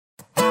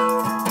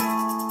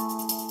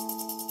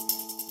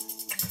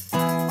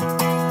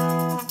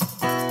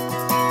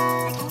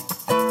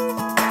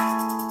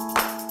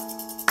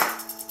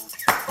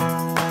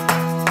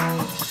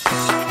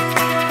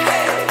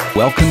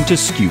Welcome to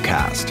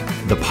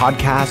SKUcast, the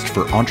podcast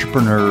for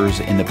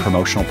entrepreneurs in the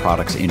promotional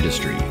products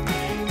industry.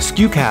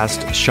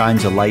 SKUcast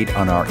shines a light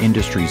on our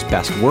industry's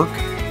best work,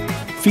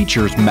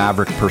 features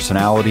maverick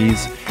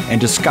personalities,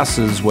 and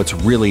discusses what's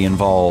really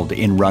involved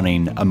in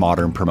running a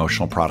modern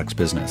promotional products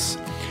business.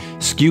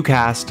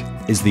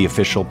 SKUcast is the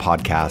official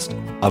podcast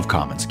of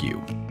commonsku.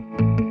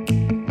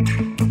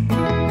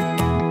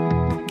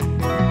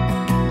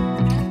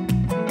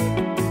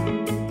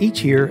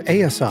 Each year,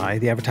 ASI,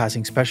 the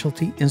Advertising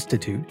Specialty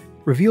Institute,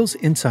 reveals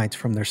insights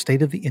from their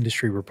State of the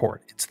Industry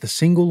report. It's the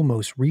single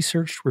most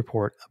researched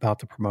report about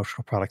the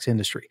promotional products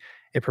industry.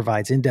 It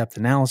provides in-depth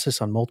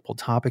analysis on multiple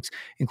topics,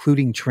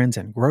 including trends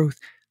and growth,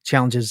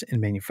 challenges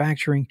in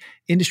manufacturing,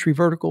 industry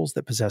verticals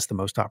that possess the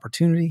most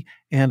opportunity,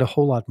 and a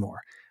whole lot more.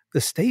 The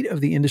State of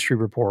the Industry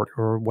report,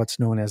 or what's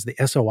known as the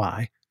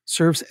SOI,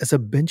 serves as a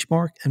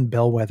benchmark and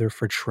bellwether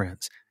for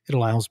trends. It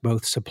allows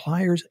both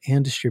suppliers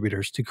and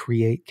distributors to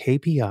create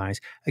KPIs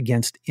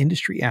against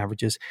industry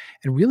averages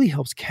and really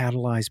helps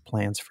catalyze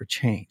plans for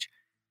change.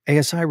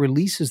 ASI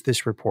releases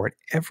this report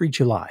every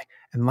July,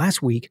 and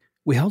last week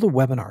we held a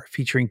webinar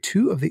featuring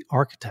two of the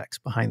architects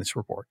behind this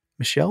report,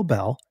 Michele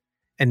Bell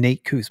and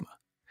Nate Kuscma.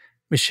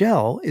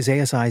 Michele is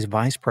ASI's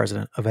Vice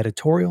President of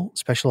Editorial,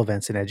 Special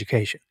Events, and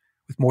Education.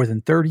 With more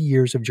than 30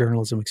 years of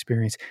journalism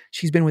experience,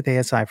 she's been with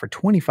ASI for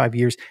 25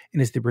 years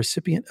and is the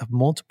recipient of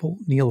multiple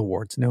Neal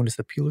Awards known as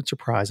the Pulitzer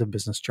Prize of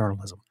Business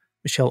Journalism.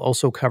 Michele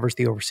also covers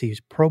the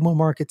overseas promo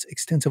markets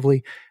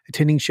extensively,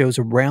 attending shows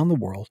around the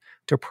world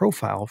to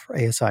profile for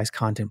ASI's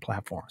content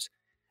platforms.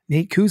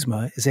 Nate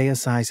Kuscma is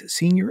ASI's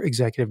Senior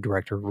Executive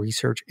Director of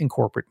Research and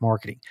Corporate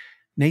Marketing.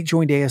 Nate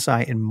joined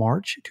ASI in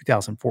March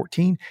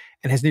 2014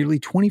 and has nearly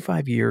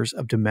 25 years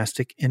of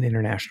domestic and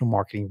international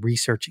marketing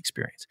research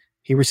experience.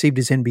 He received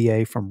his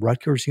MBA from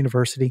Rutgers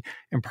University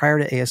and prior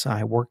to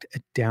ASI worked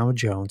at Dow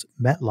Jones,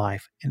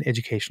 MetLife, and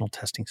Educational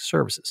Testing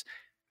Services.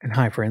 And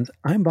hi, friends.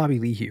 I'm Bobby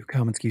Lehue,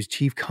 commonsku's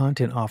Chief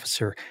Content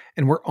Officer,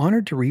 and we're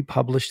honored to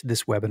republish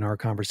this webinar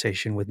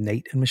conversation with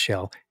Nate and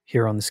Michele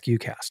here on the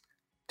SKUcast.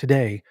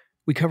 Today,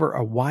 we cover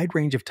a wide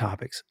range of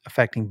topics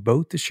affecting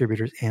both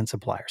distributors and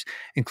suppliers,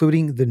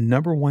 including the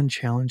number one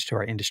challenge to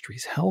our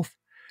industry's health,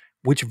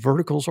 which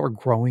verticals are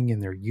growing in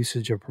their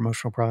usage of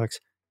promotional products,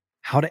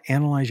 how to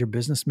analyze your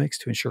business mix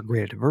to ensure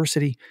greater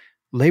diversity,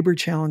 labor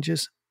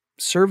challenges,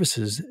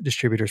 services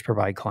distributors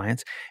provide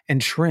clients,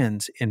 and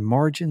trends in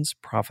margins,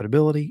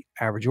 profitability,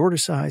 average order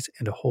size,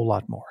 and a whole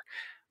lot more.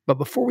 But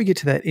before we get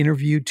to that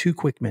interview, two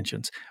quick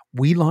mentions.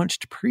 We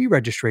launched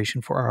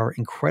pre-registration for our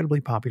incredibly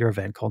popular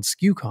event called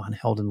SKUCon,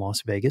 held in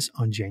Las Vegas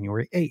on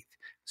January 8th.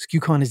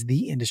 SKUCon is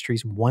the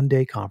industry's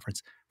one-day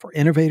conference for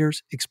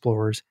innovators,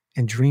 explorers,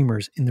 and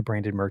dreamers in the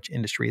branded merch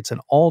industry. It's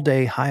an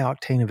all-day,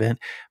 high-octane event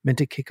meant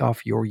to kick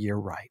off your year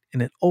right,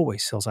 and it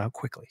always sells out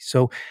quickly.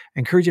 So I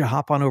encourage you to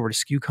hop on over to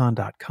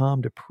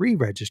SKUcon.com to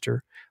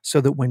pre-register so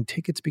that when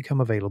tickets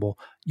become available,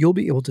 you'll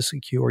be able to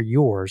secure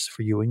yours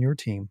for you and your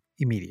team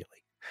immediately.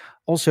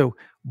 Also,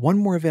 one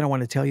more event I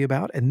want to tell you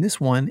about, and this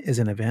one is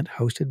an event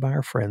hosted by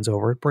our friends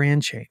over at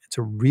Brand Chain. It's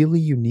a really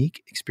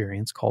unique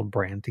experience called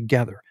Brand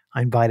Together.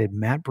 I invited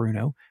Matt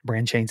Bruno,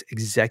 Brand Chain's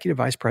Executive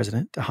Vice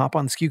President, to hop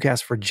on the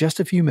SKUcast for just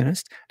a few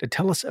minutes to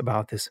tell us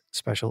about this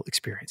special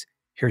experience.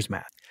 Here's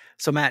Matt.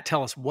 So Matt,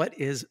 tell us, what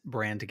is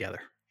Brand Together?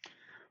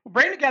 Well,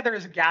 Brand Together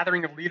is a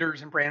gathering of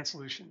leaders in brand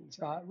solutions.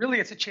 Really,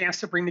 it's a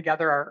chance to bring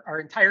together our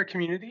entire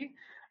community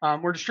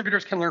where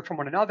distributors can learn from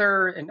one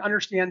another and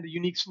understand the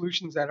unique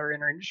solutions that are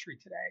in our industry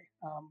today,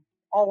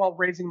 all while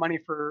raising money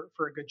for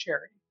a good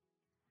charity.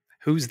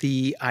 Who's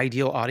the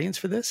ideal audience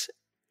for this?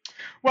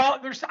 Well,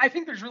 I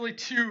think there's really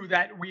two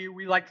that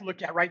we like to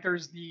look at, right?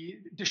 There's the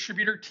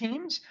distributor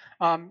teams.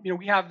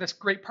 We have this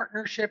great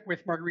partnership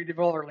with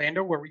Margaritaville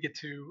Orlando where we get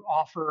to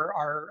offer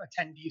our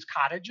attendees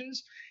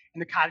cottages,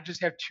 and the cottages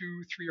have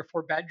 2, 3, or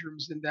 4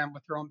 bedrooms in them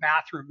with their own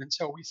bathroom. And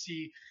so we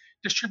see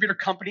distributor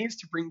companies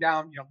to bring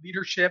down,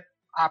 leadership,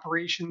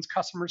 operations,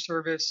 customer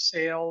service,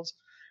 sales.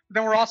 But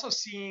then we're also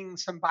seeing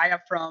some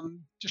buy-up from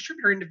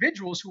distributor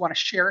individuals who want to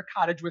share a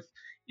cottage with,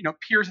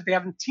 peers that they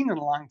haven't seen in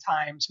a long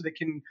time, so they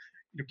can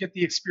get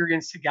the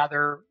experience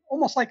together,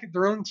 almost like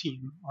their own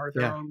team or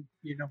their own,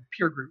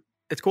 peer group.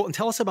 It's cool. And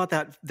tell us about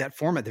that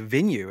format, the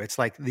venue. It's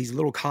like these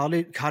little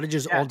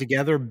cottages all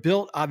together,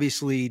 built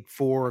obviously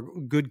for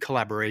good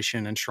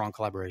collaboration and strong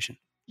collaboration.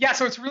 Yeah,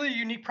 so it's really a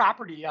unique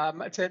property.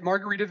 It's at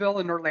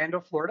Margaritaville in Orlando,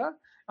 Florida.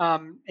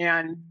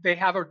 And they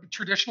have a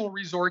traditional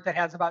resort that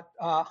has about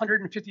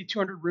 150,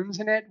 200 rooms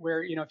in it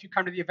where, if you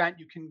come to the event,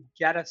 you can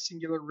get a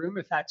singular room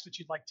if that's what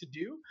you'd like to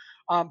do.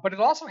 But it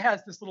also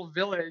has this little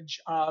village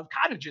of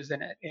cottages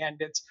in it. And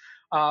it's,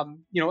 a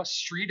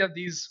street of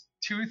these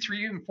 2,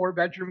 3, and 4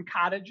 bedroom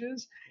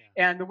cottages.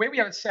 Yeah. And the way we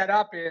have it set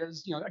up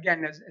is,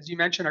 again, as you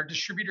mentioned, our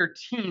distributor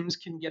teams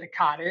can get a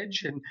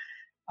cottage and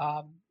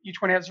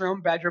each one has their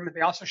own bedroom, and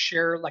they also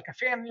share like a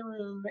family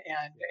room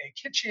and a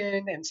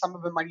kitchen, and some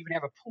of them might even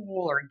have a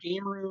pool or a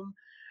game room.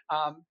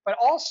 But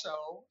also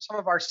some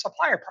of our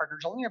supplier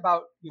partners, only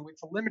about,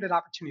 it's a limited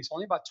opportunity, so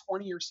only about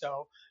 20 or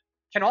so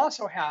can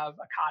also have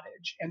a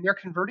cottage, and they're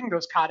converting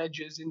those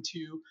cottages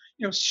into,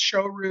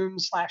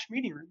 showrooms /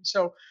 meeting rooms.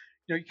 So,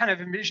 you kind of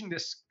envision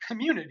this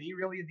community,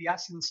 really the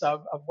essence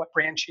of what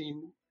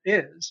branching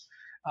is.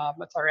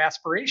 That's our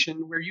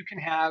aspiration, where you can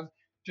have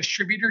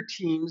distributor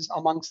teams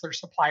amongst their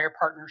supplier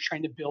partners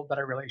trying to build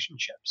better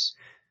relationships.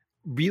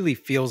 Really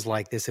feels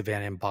like this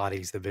event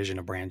embodies the vision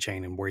of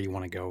BrandChain and where you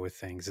want to go with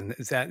things. And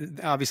is that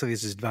obviously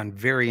this is done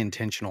very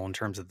intentional in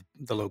terms of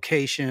the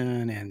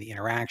location and the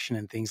interaction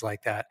and things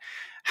like that.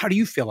 How do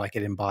you feel like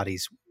it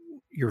embodies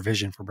your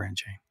vision for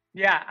BrandChain?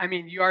 Yeah, I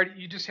mean,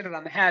 you just hit it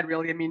on the head,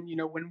 really. I mean,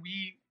 when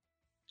we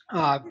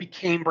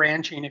became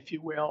BrandChain, if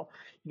you will,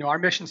 our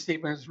mission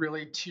statement is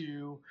really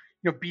to,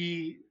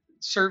 be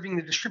serving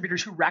the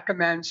distributors who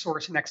recommend,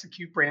 source, and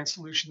execute brand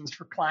solutions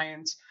for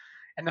clients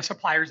and the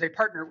suppliers they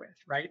partner with,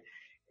 right?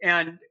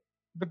 And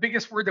the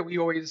biggest word that we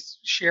always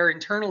share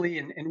internally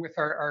and with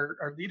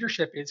our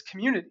leadership is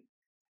community.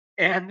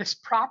 And this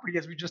property,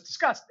 as we just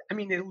discussed, I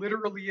mean, it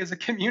literally is a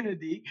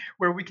community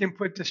where we can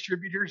put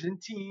distributors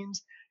and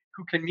teams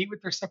who can meet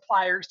with their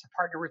suppliers to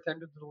partner with them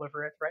to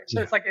deliver it, right?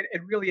 So it's like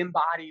it really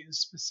embodies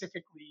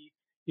specifically,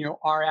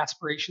 our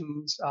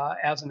aspirations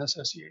as an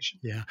association.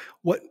 Yeah.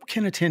 What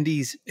can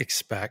attendees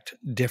expect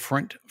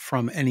different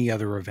from any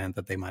other event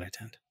that they might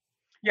attend?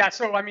 Yeah,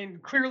 so I mean,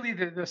 clearly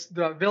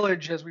the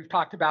village, as we've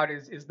talked about,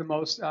 is the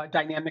most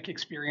dynamic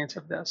experience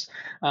of this.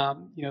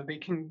 They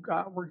can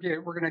we're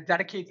going to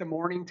dedicate the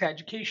morning to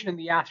education and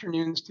the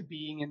afternoons to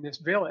being in this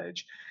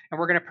village, and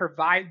we're going to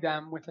provide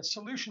them with a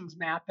solutions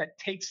map that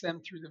takes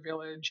them through the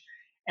village.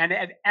 And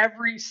at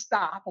every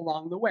stop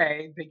along the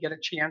way, they get a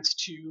chance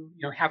to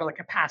have like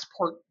a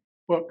passport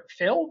book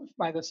filled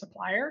by the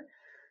supplier.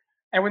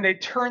 And when they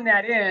turn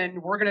that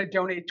in, we're going to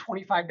donate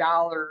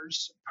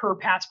 $25 per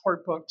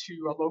passport book to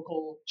a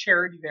local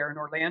charity there in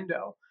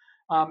Orlando.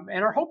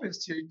 And our hope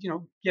is to,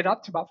 get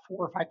up to about $4,000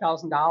 or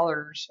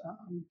 $5,000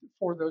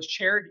 for those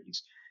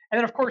charities. And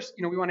then, of course,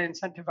 we want to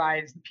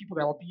incentivize the people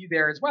that will be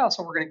there as well.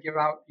 So we're going to give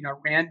out,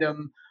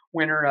 random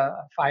winner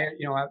a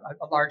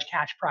large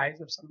cash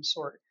prize of some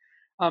sort.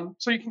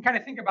 So you can kind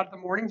of think about the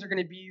mornings are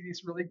going to be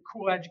these really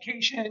cool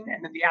education,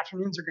 and then the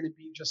afternoons are going to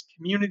be just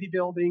community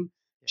building,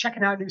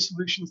 checking out new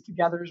solutions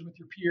together with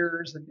your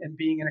peers, and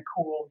being in a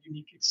cool,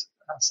 unique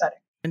setting.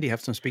 And do you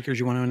have some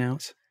speakers you want to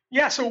announce?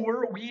 Yeah, so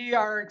we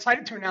are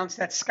excited to announce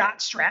that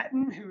Scott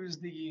Stratton, who's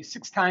the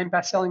 6-time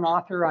best-selling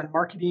author on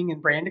marketing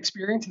and brand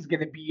experience, is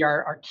going to be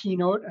our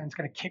keynote, and it's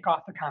going to kick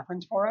off the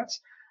conference for us.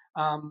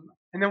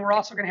 And then we're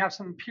also going to have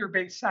some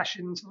peer-based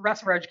sessions. The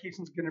rest of our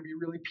education is going to be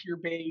really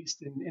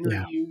peer-based and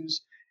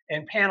interviews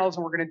and panels,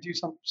 and we're going to do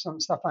some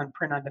stuff on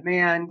print on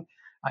demand,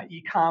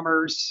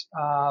 e-commerce,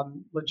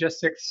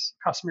 logistics,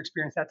 customer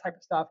experience, that type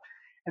of stuff.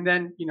 And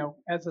then,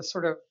 as a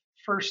sort of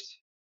first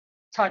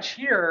touch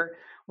here,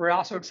 we're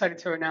also excited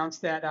to announce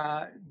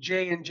that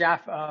Jay and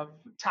Jeff of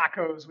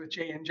Tacos with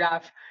Jay and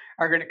Jeff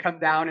are going to come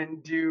down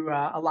and do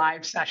a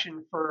live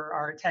session for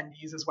our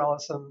attendees, as well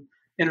as some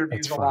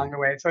interviews along the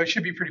way. So it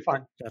should be pretty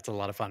fun. That's a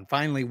lot of fun.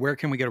 Finally, where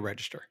can we go to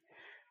register?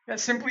 That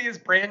simply is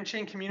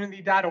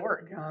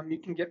brandchaincommunity.org. You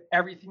can get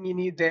everything you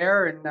need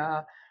there.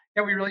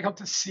 And we really hope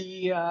to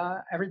see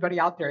everybody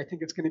out there. I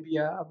think it's going to be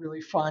a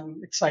really fun,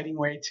 exciting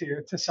way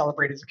to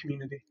celebrate as a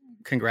community.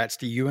 Congrats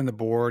to you and the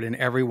board and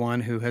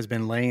everyone who has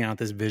been laying out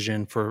this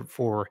vision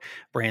for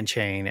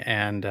BrandChain.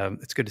 And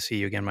it's good to see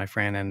you again, my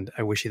friend. And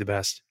I wish you the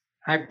best.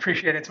 I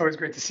appreciate it. It's always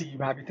great to see you,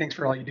 Bobby. Thanks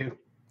for all you do.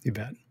 You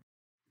bet.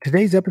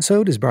 Today's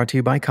episode is brought to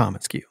you by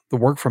commonsku, the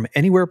work from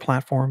anywhere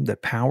platform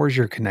that powers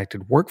your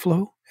connected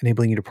workflow,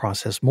 enabling you to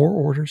process more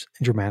orders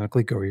and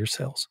dramatically grow your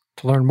sales.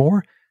 To learn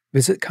more,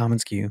 visit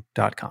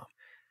commonsku.com.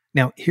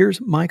 Now, here's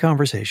my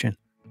conversation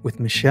with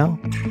Michele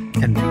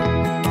and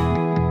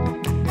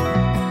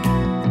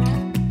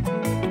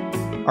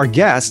our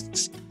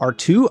guests are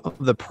two of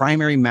the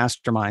primary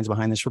masterminds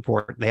behind this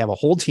report. They have a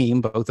whole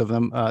team, both of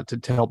them,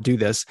 to help do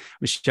this.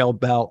 Michele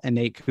Bell and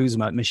Nate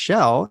Kuscma.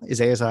 Michele is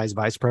ASI's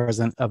Vice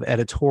President of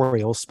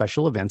Editorial,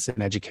 Special Events,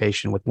 and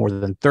Education with more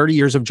than 30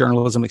 years of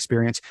journalism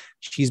experience.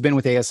 She's been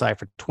with ASI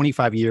for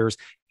 25 years,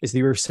 is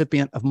the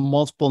recipient of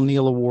multiple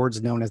Neal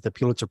Awards known as the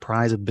Pulitzer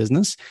Prize of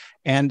Business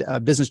and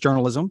Business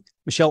Journalism.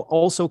 Michele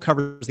also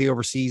covers the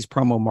overseas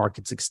promo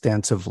markets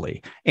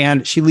extensively,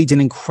 and she leads an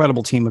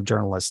incredible team of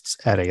journalists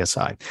at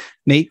ASI.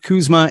 Nate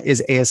Kuscma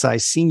is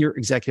ASI's Senior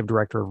Executive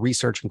Director of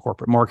Research and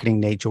Corporate Marketing.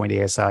 Nate joined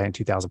ASI in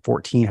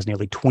 2014, has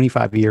nearly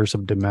 25 years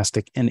of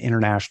domestic and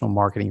international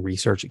marketing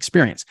research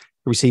experience.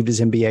 He received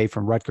his MBA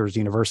from Rutgers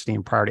University,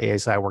 and prior to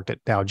ASI, worked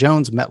at Dow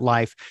Jones,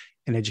 MetLife,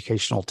 and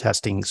educational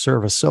testing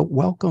service. So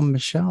welcome,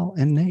 Michele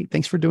and Nate.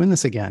 Thanks for doing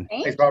this again.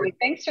 Thanks, Bobby.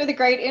 Thanks for the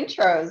great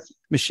intros.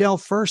 Michele,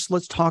 first,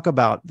 let's talk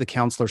about the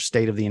Counselor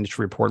State of the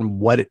Industry Report and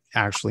what it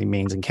actually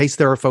means. In case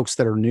there are folks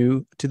that are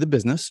new to the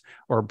business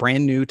or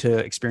brand new to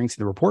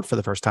experiencing the report for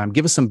the first time,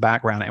 give us some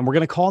background. And we're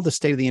going to call the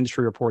State of the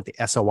Industry Report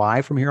the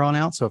SOI from here on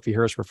out. So if you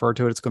hear us refer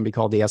to it, it's going to be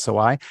called the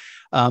SOI.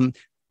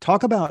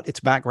 Talk about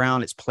its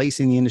background, its place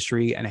in the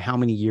industry, and how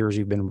many years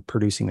you've been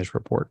producing this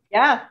report.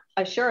 Yeah.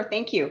 Sure.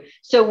 Thank you.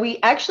 So we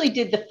actually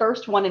did the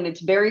first one in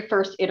its very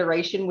first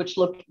iteration, which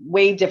looked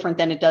way different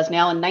than it does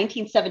now in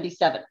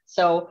 1977.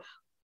 So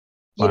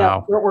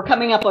Wow. we're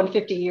coming up on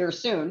 50 years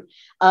soon.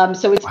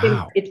 So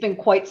it's been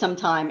quite some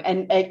time.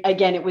 And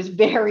again, it was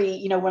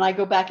very, when I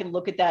go back and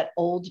look at that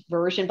old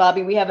version,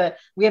 Bobby, we have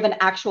an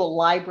actual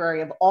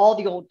library of all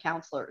the old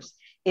counselors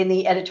in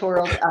the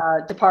editorial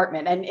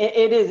department. And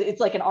it's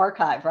like an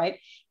archive, right?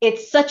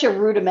 It's such a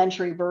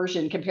rudimentary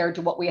version compared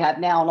to what we have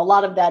now. And a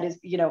lot of that is,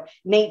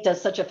 Nate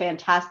does such a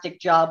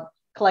fantastic job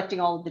collecting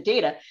all of the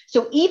data.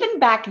 So even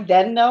back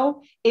then,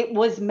 though, it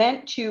was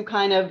meant to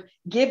kind of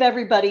give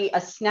everybody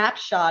a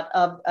snapshot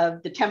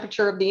of the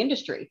temperature of the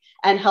industry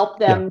and help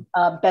them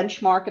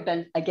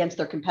benchmark against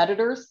their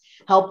competitors,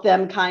 help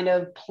them kind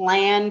of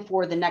plan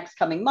for the next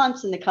coming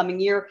months and the coming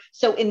year.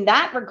 So in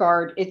that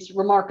regard, it's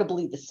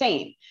remarkably the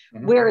same.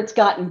 Mm-hmm. Where it's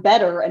gotten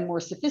better and more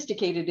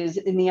sophisticated is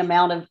in the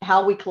amount of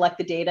how we collect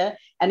the data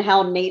and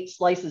how Nate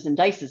slices and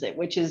dices it,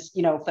 which is,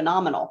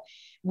 phenomenal.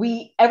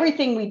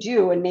 Everything we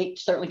do, and Nate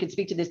certainly could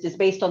speak to this, is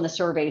based on the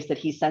surveys that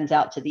he sends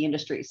out to the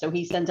industry. So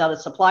he sends out a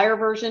supplier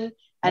version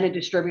and a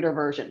distributor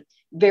version.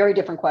 Very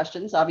different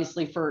questions,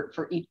 obviously,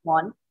 for each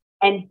one.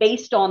 And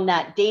based on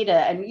that data,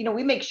 and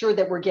we make sure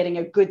that we're getting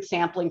a good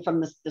sampling from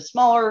the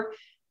smaller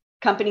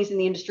companies in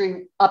the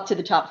industry up to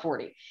the top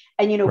 40.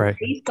 And right.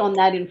 Based on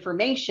that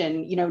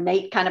information,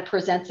 Nate kind of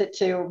presents it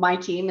to my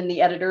team and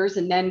the editors,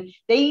 and then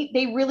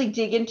they really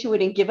dig into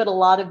it and give it a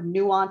lot of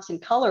nuance and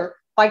color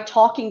by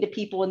talking to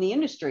people in the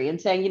industry and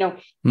saying,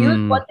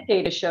 here's what the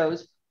data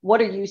shows.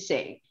 What are you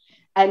seeing?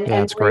 And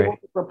we're able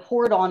to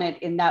report on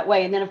it in that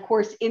way. And then, of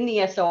course, in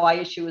the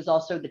SOI issue is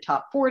also the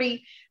top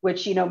 40,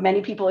 which,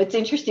 many people, it's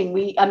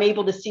interesting. I'm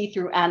able to see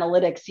through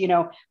analytics,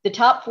 the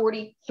top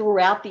 40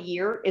 throughout the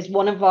year is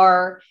one of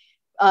our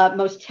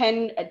most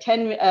 10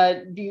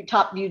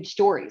 top viewed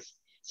stories.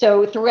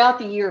 So throughout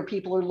the year,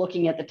 people are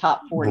looking at the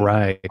top 40.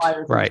 Right.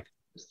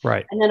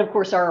 And then, of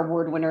course, our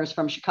award winners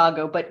from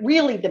Chicago. But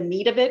really, the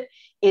meat of it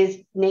is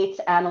Nate's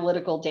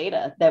analytical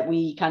data that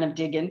we kind of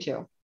dig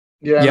into.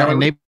 Yeah. And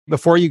Nate,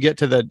 before you get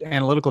to the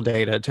analytical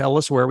data, tell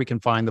us where we can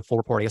find the full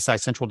report.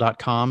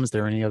 ASICentral.com. Is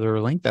there any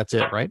other link? That's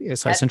it, right?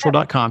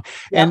 ASICentral.com.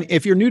 Yeah. And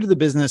if you're new to the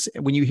business,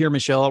 when you hear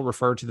Michele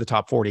refer to the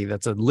top 40,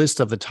 that's a list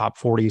of the top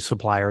 40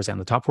 suppliers and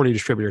the top 40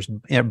 distributors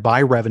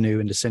by revenue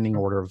in descending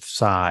order of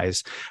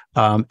size.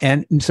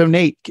 And so,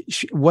 Nate,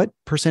 what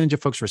percentage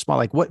of folks respond?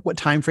 Like, what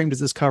time frame does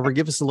this cover?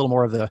 Give us a little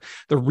more of the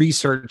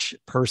research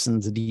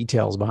person's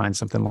details behind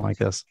something like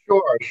this.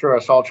 Sure.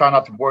 So I'll try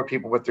not to bore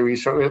people with the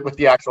research, with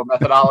the actual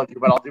methodology,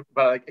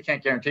 but I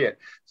can't guarantee it.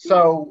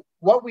 So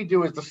what we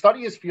do is the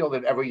study is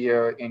fielded every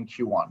year in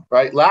Q1,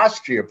 right?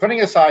 Last year,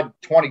 putting aside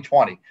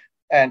 2020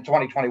 and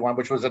 2021,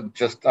 which was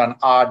just an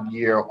odd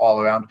year all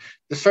around,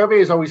 the survey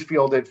is always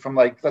fielded from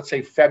let's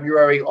say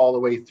February all the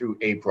way through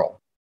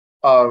April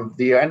of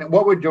the year. And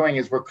what we're doing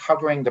is we're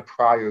covering the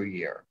prior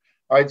year.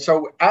 All right.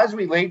 So as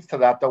relates to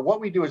that, though,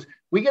 what we do is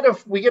we get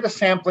a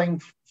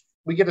sampling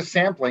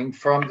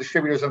from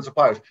distributors and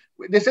suppliers.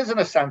 This isn't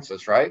a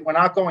census, right? We're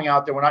not going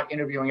out there. We're not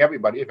interviewing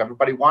everybody. If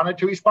everybody wanted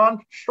to respond,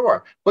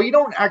 sure. But you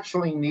don't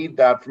actually need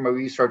that from a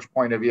research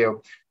point of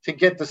view to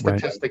get the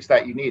statistics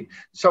that you need.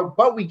 So,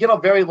 but we get a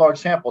very large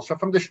sample. So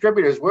from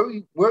distributors,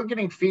 we're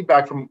getting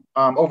feedback from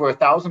over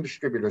 1,000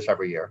 distributors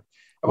every year.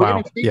 And we're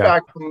getting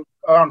feedback from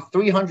around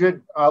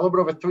 300, a little bit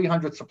over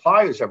 300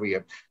 suppliers every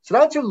year. So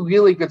that's a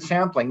really good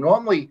sampling.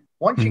 Normally,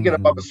 once you get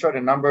above a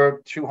certain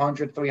number,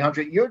 200,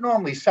 300, you're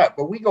normally set,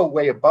 but we go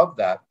way above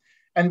that.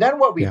 And then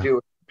what we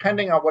do,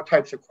 depending on what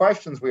types of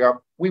questions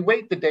we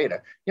weight the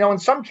data. In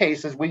some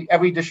cases,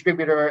 every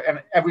distributor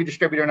and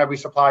every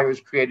supplier is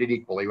created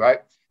equally, right?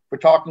 We're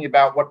talking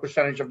about what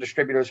percentage of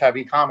distributors have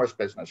e-commerce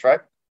business,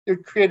 right? They're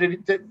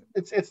created,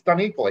 it's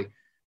done equally.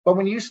 But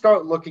when you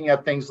start looking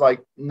at things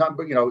like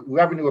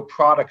revenue of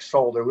products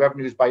sold or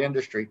revenues by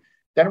industry,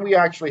 then we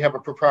actually have a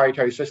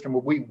proprietary system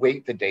where we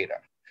weight the data,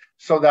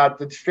 so that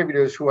the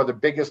distributors who are the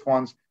biggest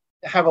ones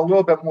have a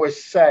little bit more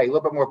say, a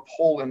little bit more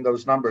pull in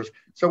those numbers.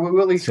 So we're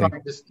really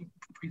trying to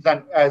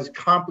present as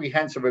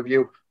comprehensive a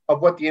view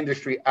of what the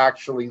industry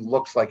actually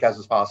looks like as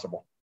is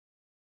possible.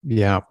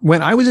 Yeah.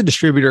 When I was a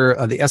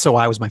distributor, the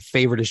SOI was my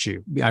favorite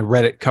issue. I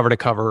read it cover to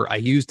cover. I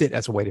used it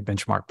as a way to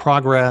benchmark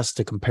progress,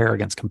 to compare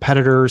against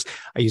competitors.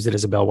 I used it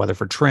as a bellwether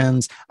for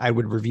trends. I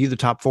would review the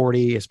top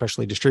 40,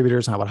 especially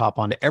distributors, and I would hop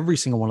onto every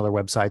single one of their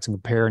websites and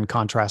compare and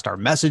contrast our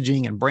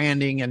messaging and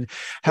branding. And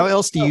how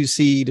else do you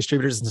see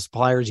distributors and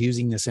suppliers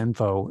using this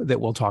info that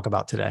we'll talk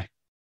about today?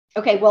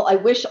 Okay, well, I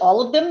wish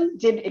all of them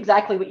did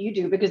exactly what you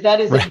do, because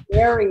that is a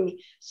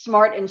very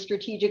smart and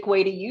strategic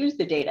way to use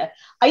the data.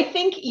 I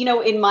think,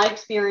 in my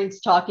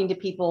experience talking to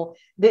people,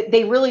 that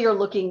they really are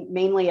looking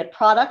mainly at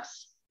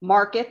products,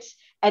 markets,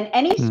 and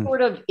any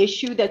sort of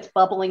issue that's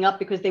bubbling up,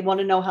 because they want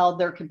to know how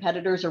their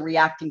competitors are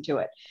reacting to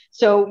it.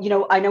 So,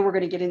 I know we're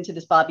going to get into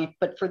this, Bobby,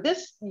 but for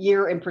this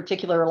year in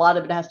particular, a lot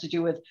of it has to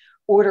do with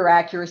order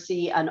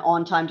accuracy and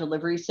on-time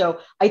delivery. So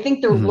I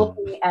think they're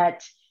looking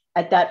at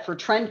at that for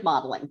trend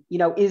modeling.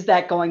 Is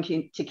that going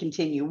to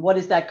continue? What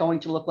is that going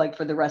to look like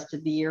for the rest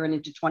of the year and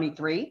into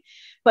 23?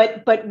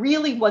 But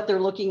really what they're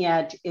looking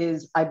at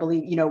is, I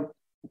believe,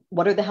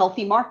 what are the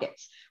healthy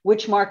markets?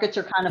 Which markets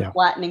are kind of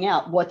flattening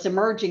out? What's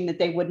emerging that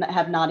they would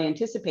have not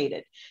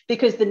anticipated?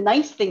 Because the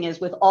nice thing is,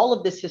 with all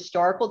of this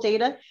historical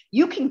data,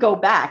 you can go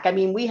back. I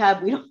mean, we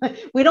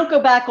don't go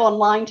back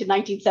online to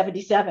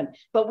 1977,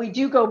 but we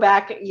do go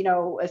back,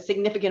 a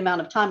significant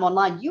amount of time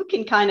online. You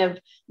can kind of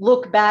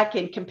look back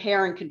and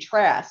compare and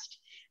contrast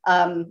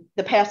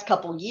the past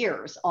couple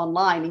years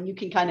online, and you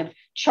can kind of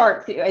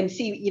chart and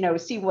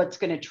see what's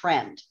going to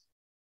trend.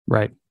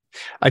 Right.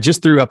 I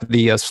just threw up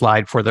the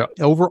slide for the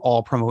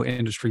overall promo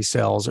industry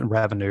sales and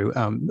revenue.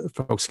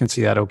 Folks can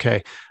see that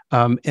okay.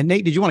 And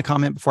Nate, did you want to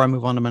comment before I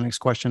move on to my next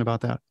question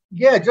about that?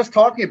 Yeah, just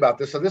talking about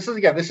this. So this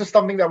is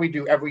something that we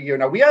do every year.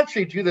 Now, we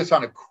actually do this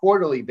on a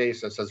quarterly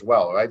basis as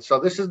well, right? So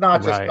this is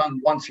not just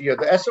done once a year.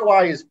 The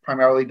SOI is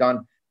primarily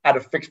done at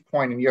a fixed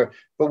point in the year,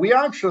 but we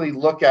actually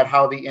look at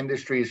how the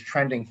industry is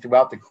trending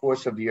throughout the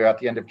course of the year, at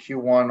the end of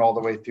Q1 all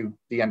the way through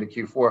the end of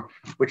Q4,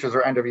 which is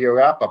our end of year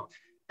wrap up.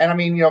 And I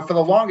mean, for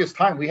the longest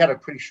time, we had a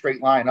pretty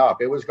straight line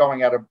up. It was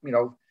going at a,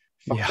 4,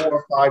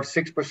 5,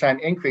 6%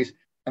 increase.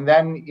 And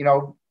then,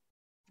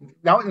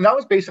 that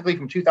was basically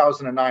from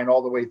 2009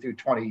 all the way through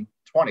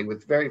 2020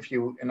 with very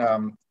few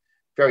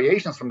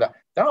variations from that.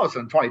 Then all of a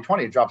sudden,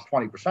 2020, it drops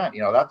 20%.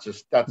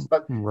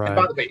 Right. And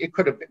by the way, it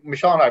could have been,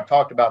 Michele and I have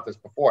talked about this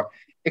before.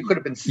 It could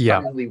have been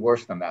stunningly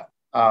worse than that.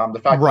 The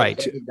fact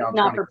that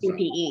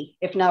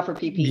if not for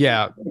PPE.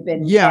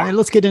 Yeah. And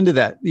let's get into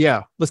that.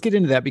 Yeah. Let's get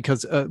into that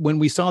because when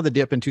we saw the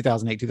dip in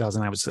 2008,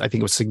 2009, I think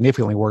it was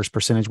significantly worse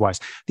percentage wise.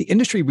 The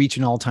industry reached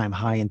an all-time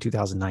high in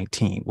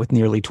 2019 with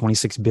nearly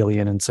 26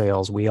 billion in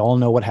sales. We all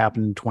know what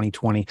happened in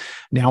 2020.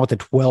 Now with a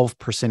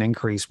 12%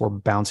 increase, we're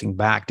bouncing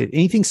back. Did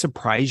anything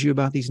surprise you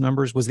about these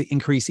numbers? Was the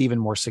increase even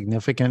more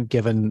significant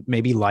given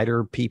maybe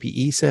lighter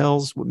PPE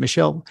sales?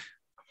 Michele?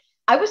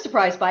 I was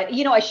surprised by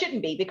it. I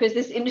shouldn't be, because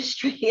this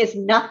industry is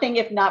nothing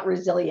if not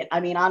resilient. I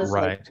mean,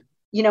 honestly,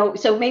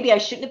 so maybe I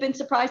shouldn't have been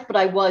surprised, but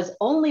I was,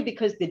 only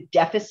because the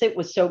deficit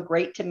was so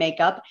great to make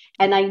up.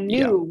 And I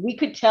knew we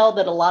could tell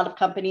that a lot of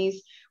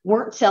companies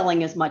weren't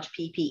selling as much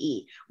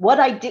PPE.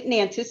 What I didn't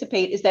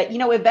anticipate is that,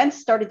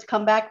 events started to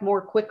come back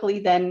more quickly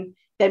than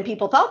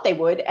people thought they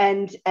would.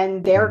 And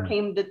there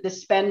came the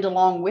spend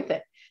along with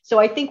it. So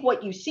I think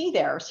what you see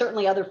there are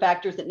certainly other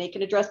factors that Nate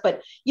can address,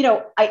 but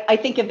I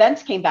think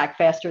events came back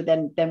faster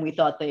than we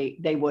thought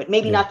they would.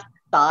 Maybe not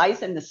the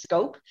size and the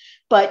scope,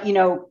 but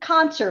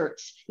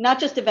concerts, not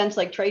just events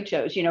like trade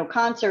shows.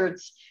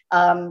 Concerts,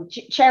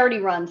 charity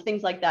runs,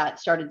 things like that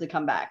started to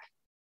come back.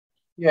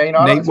 Yeah,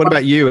 Nate, what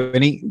about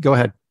you? Go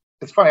ahead.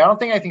 It's funny. I don't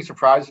think anything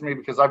surprised me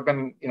because I've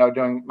been,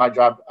 doing my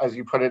job, as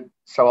you put it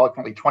so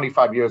eloquently,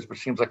 25 years, which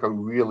seems like a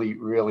really,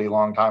 really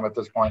long time at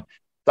this point.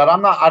 That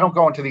I don't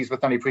go into these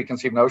with any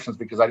preconceived notions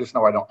because I just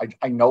know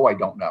I know I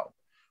don't know,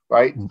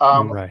 right?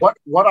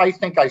 What I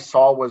think I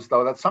saw was,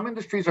 though, that some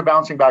industries are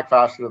bouncing back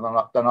faster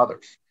than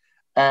others.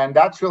 And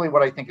that's really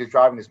what I think is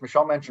driving this.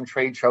 Michele mentioned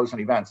trade shows and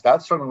events.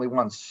 That's certainly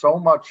one. So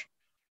much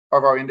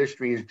of our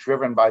industry is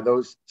driven by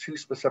those two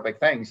specific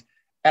things.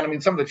 And I mean,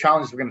 some of the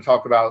challenges we're going to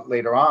talk about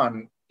later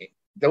on,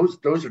 those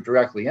are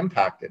directly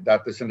impacted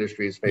that this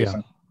industry is facing.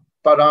 Yeah.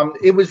 But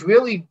it was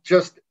really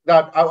just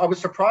that I was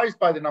surprised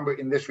by the number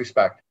in this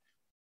respect.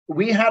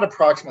 We had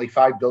approximately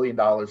 $5 billion in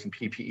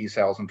PPE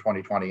sales in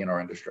 2020 in our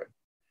industry,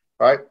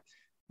 right?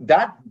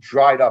 That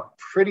dried up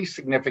pretty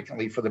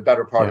significantly for the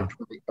better part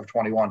of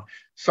 21.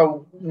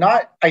 So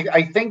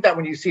I think that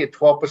when you see a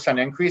 12%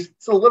 increase,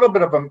 it's a little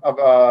bit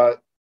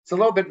it's a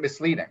little bit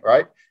misleading,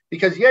 right?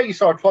 Because you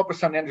saw a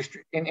 12%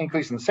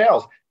 increase in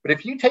sales, but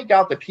if you take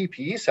out the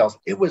PPE sales,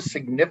 it was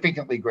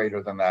significantly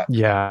greater than that.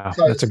 Yeah,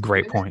 that's a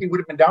great point. It would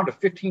have been down to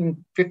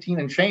 15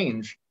 and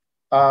change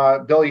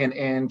billion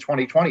in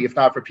 2020, if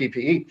not for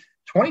PPE.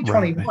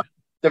 2021,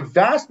 the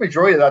vast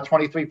majority of that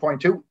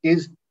 23.2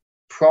 is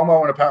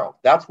promo and apparel.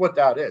 That's what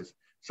that is.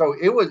 So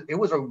it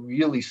was a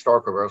really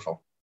stark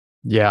reversal.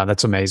 Yeah,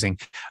 that's amazing.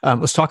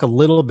 Let's talk a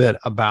little bit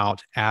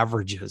about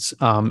averages.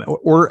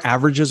 Order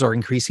averages are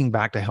increasing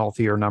back to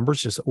healthier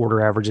numbers, just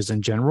order averages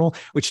in general,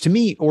 which to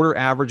me, order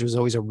average was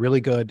always a really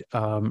good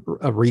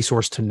a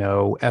resource to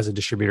know as a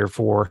distributor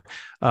for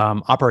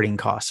operating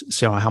costs.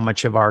 So how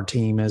much of our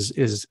team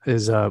is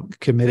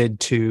committed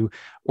to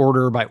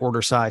order by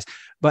order size.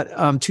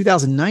 But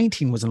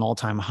 2019 was an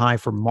all-time high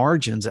for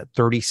margins at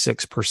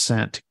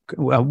 36%.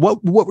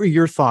 What were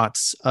your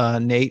thoughts,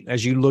 Nate,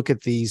 as you look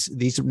at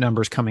these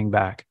numbers coming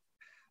back?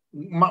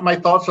 My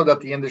thoughts are that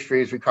the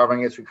industry is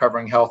recovering. It's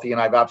recovering healthy,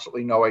 and I have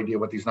absolutely no idea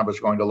what these numbers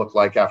are going to look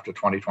like after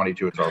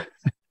 2022 is over.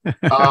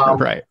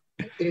 Right.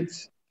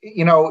 It's,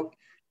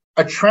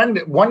 a trend.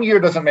 1 year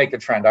doesn't make a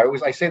trend.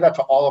 I say that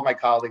to all of my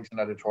colleagues in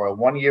editorial.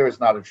 1 year is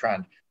not a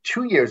trend.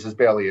 2 years is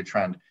barely a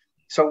trend.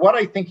 So what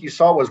I think you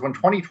saw was when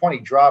 2020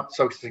 dropped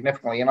so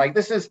significantly, and I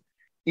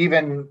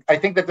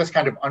think that this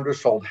kind of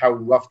undersold how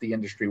rough the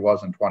industry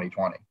was in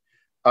 2020.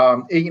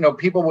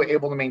 People were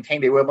able to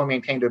maintain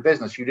their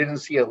business. You didn't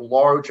see a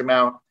large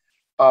amount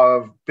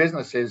of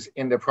businesses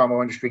in the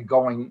promo industry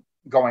going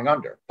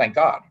under. Thank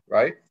God,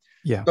 right?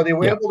 Yeah. So they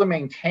were able to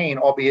maintain,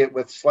 albeit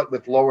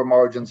with lower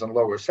margins and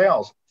lower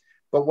sales.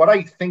 But what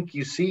I think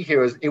you see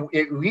here is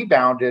it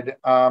rebounded,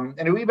 and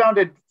it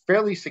rebounded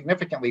fairly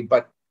significantly.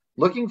 But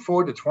looking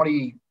forward to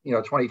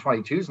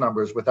 2022's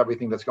numbers with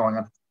everything that's going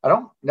on, I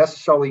don't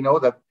necessarily know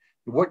that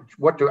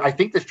I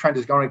think this trend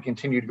is going to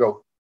continue to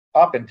go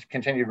up and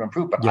continue to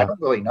improve, but I don't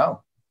really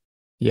know.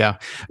 Yeah.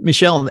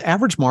 Michele, the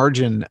average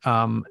margin,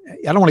 I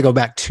don't want to go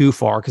back too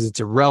far because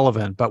it's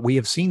irrelevant, but we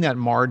have seen that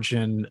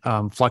margin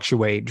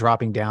fluctuate,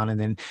 dropping down. And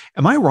then,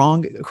 am I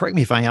wrong? Correct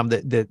me if I am,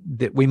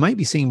 that we might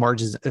be seeing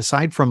margins,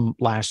 aside from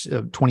last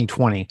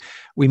 2020,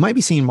 we might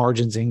be seeing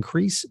margins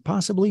increase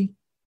possibly?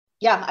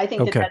 Yeah, I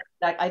think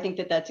I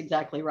think that's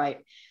exactly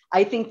right.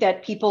 I think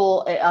that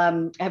people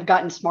have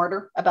gotten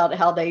smarter about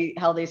how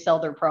they sell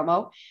their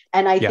promo.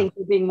 And I think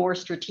they're being more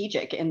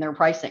strategic in their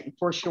pricing,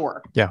 for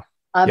sure. Yeah.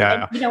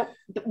 And,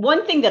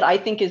 one thing that I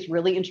think is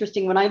really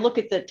interesting when I look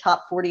at the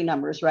top 40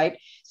 numbers, right?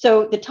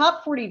 So the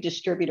top 40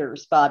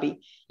 distributors, Bobby,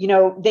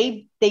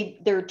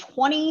 their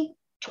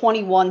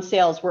 2021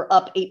 sales were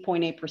up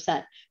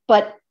 8.8%,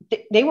 but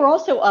they were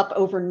also up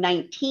over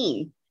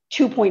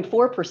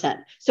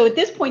 2.4%. So at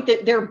this point,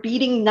 that they're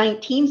beating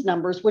 19's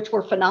numbers, which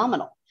were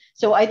phenomenal.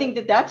 So I think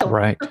that that's a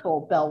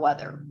wonderful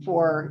bellwether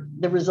for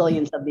the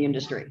resilience of the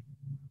industry.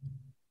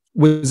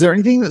 Was there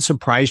anything that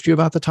surprised you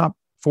about the top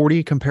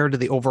 40 compared to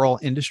the overall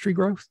industry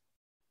growth?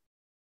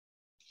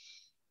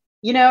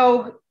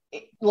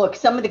 Look,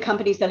 some of the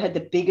companies that had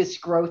the biggest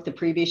growth the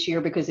previous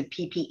year because of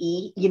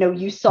PPE,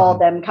 you saw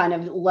them kind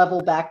of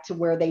level back to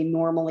where they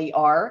normally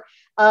are.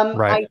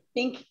 I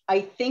think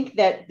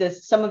that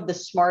some of the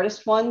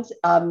smartest ones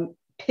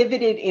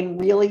pivoted in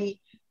really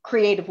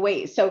creative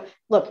ways. So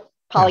look,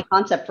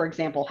 Polyconcept, for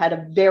example, had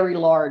a very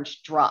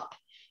large drop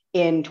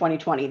in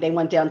 2020. They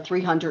went down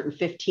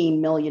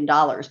 $315 million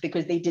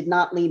because they did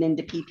not lean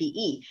into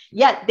PPE.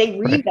 Yet they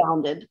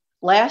rebounded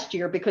last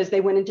year because they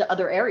went into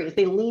other areas.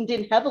 They leaned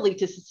in heavily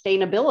to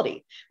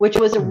sustainability, which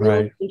was a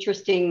really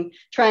interesting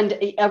trend,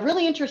 a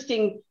really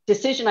interesting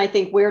decision, I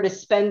think, where to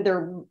spend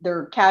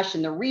their cash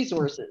and their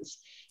resources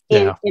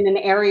in an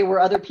area where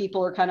other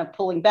people are kind of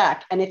pulling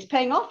back. And it's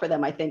paying off for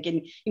them, I think.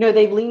 And,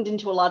 they've leaned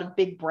into a lot of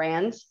big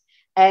brands.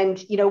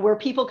 And, where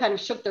people kind of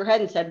shook their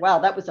head and said, wow,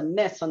 that was a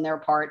miss on their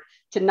part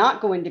to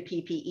not go into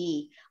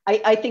PPE.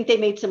 I think they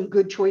made some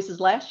good choices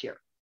last year.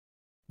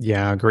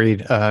 Yeah,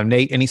 agreed.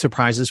 Nate, any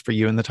surprises for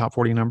you in the top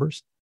 40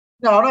 numbers?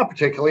 No, not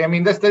particularly. I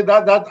mean,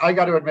 that I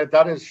got to admit,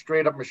 that is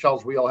straight up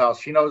Michele's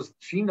wheelhouse. She knows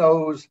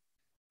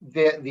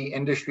the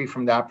industry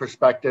from that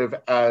perspective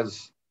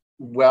as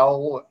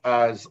well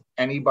as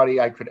anybody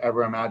I could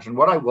ever imagine.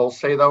 What I will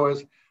say, though,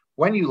 is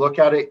when you look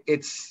at it,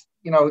 it's,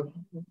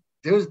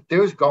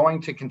 there's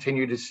going to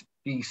continue to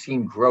be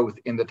seen growth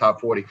in the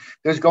top 40.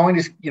 There's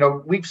going to,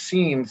 we've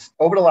seen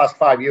over the last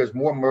 5 years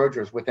more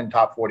mergers within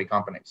top 40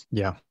 companies.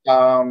 Yeah.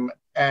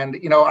 And,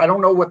 I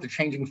don't know what the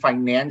changing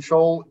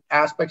financial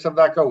aspects of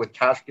that go, with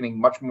cash getting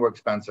much more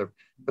expensive,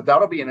 but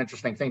that'll be an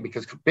interesting thing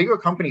because bigger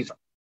companies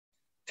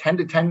tend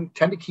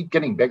to keep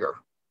getting bigger.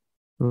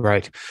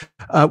 Right.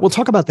 We'll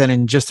talk about that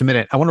in just a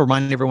minute. I want to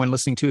remind everyone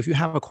listening too, if you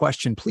have a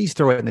question, please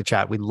throw it in the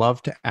chat. We'd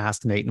love to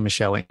ask Nate and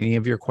Michele any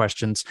of your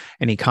questions,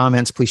 any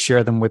comments, please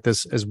share them with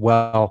us as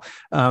well.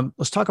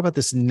 Let's talk about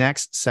this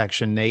next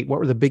section, Nate. What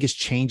were the biggest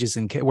changes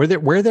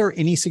were there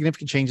any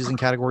significant changes in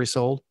categories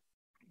sold?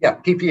 Yeah,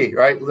 PPE,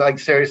 right? Like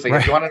seriously,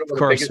 if you want to know what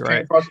the biggest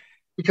change was,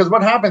 because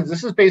what happens,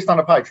 this is based on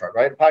a pie chart,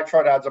 right? A pie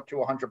chart adds up to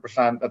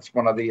 100%. That's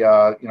one of the,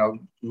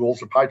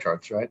 rules of pie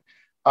charts, right?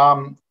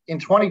 In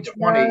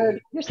 2020,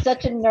 you're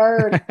such a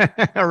nerd.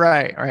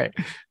 Right.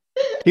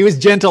 He was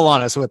gentle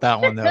on us with that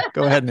one, though.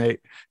 Go ahead, Nate.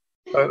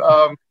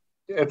 But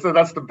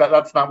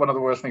that's not one of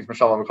the worst things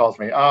Michele ever calls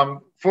me.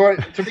 To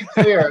be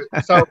clear,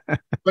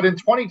 but in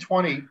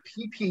 2020,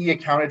 PPE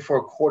accounted for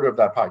a quarter of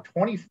that pie.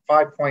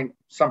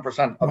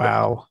 25% of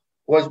it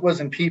was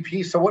in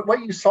PPE. So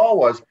what you saw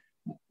was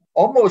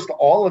almost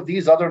all of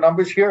these other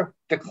numbers here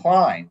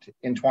declined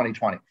in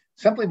 2020.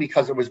 Simply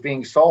because it was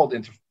being sold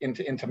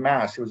into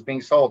mass, it was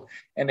being sold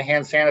into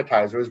hand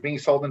sanitizer, it was being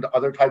sold into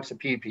other types of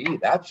PPE.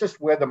 That's just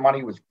where the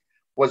money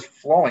was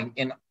flowing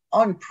in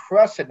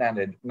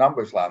unprecedented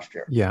numbers last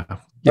year. Yeah.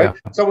 Right?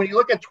 So when you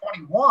look at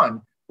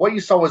 21, what you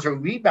saw was a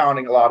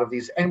rebounding a lot of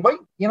these. And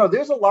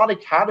there's a lot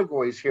of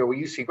categories here where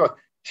you see growth.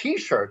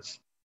 T-shirts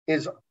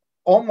is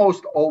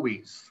almost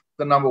always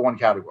the number one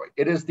category.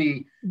 It is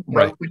the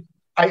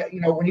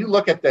when you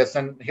look at this,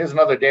 and here's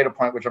another data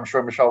point, which I'm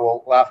sure Michele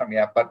will laugh at me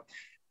at, but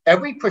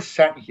every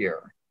percent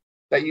here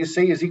that you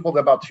see is equal to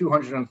about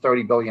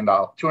 $230 million.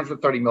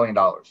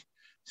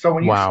 So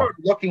when you start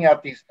looking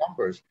at these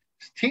numbers,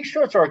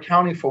 T-shirts are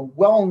accounting for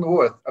well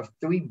north of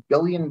 $3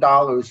 billion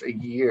a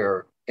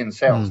year in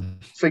sales.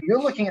 So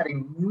you're looking at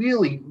a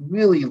really,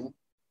 really,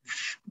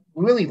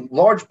 really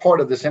large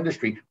part of this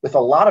industry with a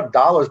lot of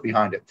dollars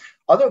behind it.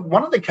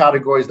 One of the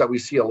categories that we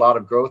see a lot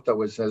of growth,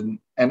 though,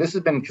 and this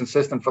has been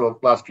consistent for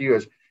the last few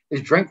years,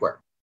 is drinkware.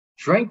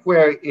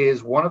 Drinkware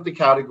is one of the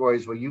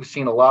categories where you've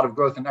seen a lot of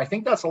growth. And I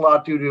think that's a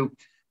lot due to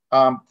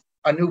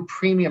a new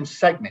premium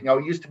segment.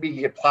 It used to be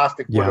you get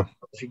plastic water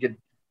bottles, you get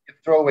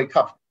throwaway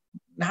cups.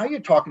 Now you're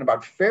talking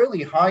about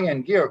fairly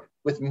high-end gear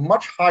with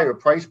much higher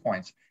price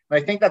points.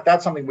 And I think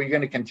that's something we're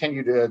going to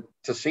continue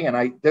to see.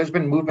 And there's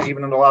been movement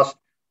even in the last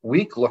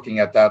week looking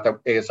at that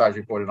ASI's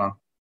reported on.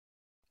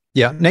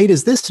 Yeah. Nate,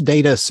 is this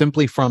data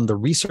simply from the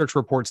research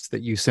reports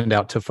that you send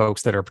out to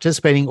folks that are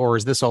participating, or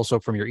is this also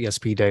from your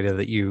ESP data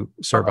that you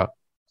serve up?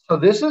 So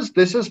this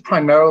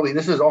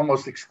is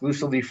almost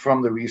exclusively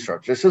from the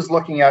research. This is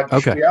looking at,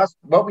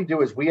 what we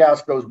do is we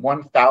ask those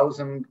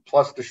 1,000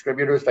 plus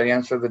distributors that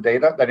answer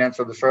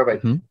the survey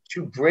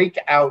to break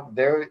out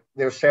their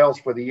sales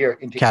for the year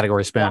into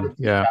category spend.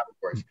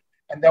 Categories.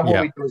 And then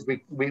what we do is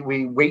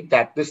we weight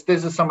that. This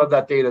is some of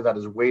that data that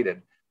is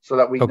weighted so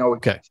that we know we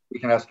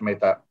can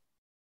estimate that.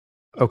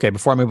 Okay.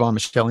 Before I move on,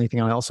 Michele, anything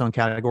else on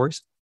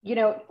categories?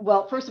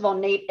 Well, first of all,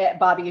 Nate,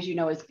 Bobby, as you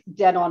know, is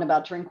dead on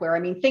about drinkware. I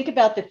mean, think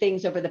about the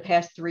things over the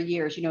past 3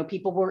 years.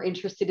 People were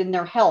interested in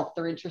their health.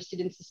 They're interested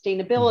in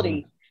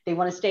sustainability. They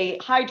want to stay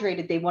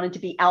hydrated. They wanted to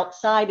be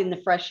outside in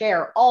the fresh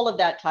air. All of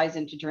that ties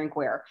into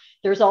drinkware.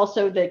 There's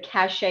also the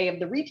cachet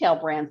of the retail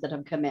brands that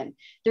have come in.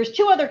 There's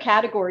two other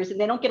categories, and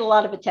they don't get a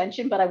lot of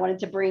attention, but I wanted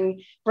to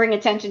bring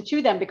attention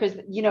to them because,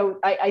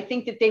 I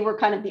think that they were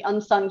kind of the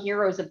unsung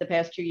heroes of the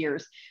past 2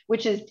 years,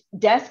 which is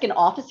desk and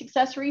office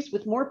accessories.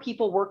 With more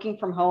people working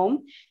from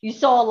home, you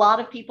saw a lot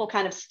of people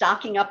kind of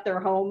stocking up their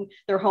home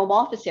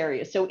office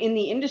areas. So in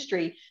the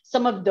industry,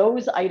 some of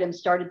those items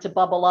started to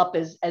bubble up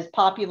as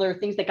popular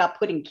things that got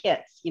put in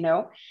kits, and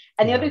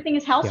the other thing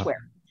is houseware.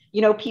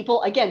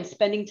 People, again,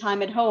 spending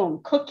time at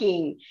home,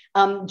 cooking,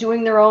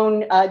 doing their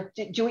own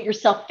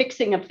do-it-yourself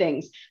fixing of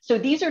things. So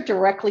these are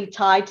directly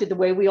tied to the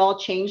way we all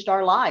changed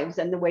our lives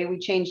and the way we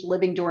changed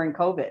living during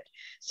COVID.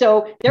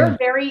 So they're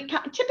very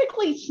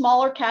typically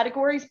smaller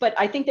categories, but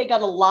I think they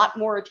got a lot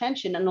more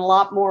attention and a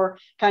lot more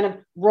kind of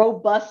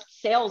robust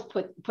sales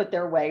put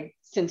their way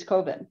since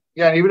COVID.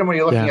 Yeah, and even when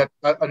you're looking at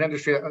an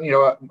industry,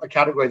 a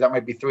category that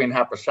might be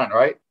 3.5%,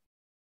 right?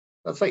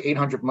 That's like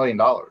 $800 million.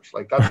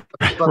 Like that's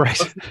right.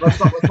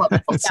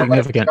 That's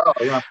significant.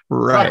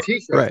 Right.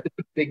 Right.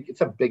 It's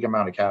a big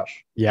amount of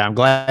cash. Yeah,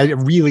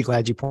 I'm really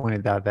glad you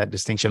pointed out that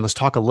distinction. Let's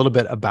talk a little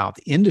bit about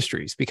the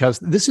industries, because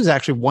this is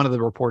actually one of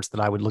the reports that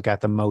I would look at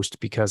the most,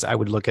 because I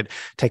would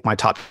take my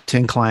top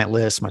 10 client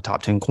list, my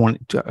top 10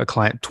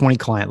 20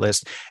 client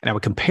list, and I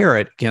would compare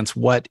it against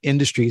what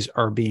industries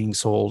are being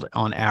sold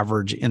on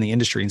average in the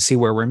industry and see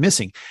where we're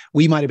missing.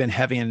 We might have been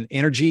heavy in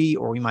energy,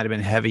 or we might have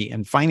been heavy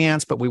in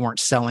finance, but we weren't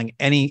selling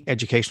any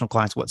educational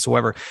clients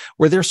whatsoever.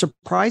 Were there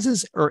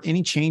surprises or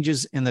any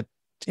changes in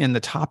the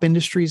top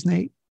industries,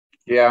 Nate?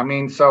 Yeah, I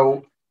mean,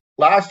 so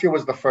last year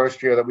was the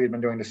first year that we'd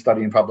been doing the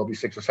study in probably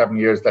 6 or 7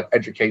 years that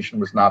education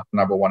was not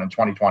number one in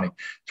 2020.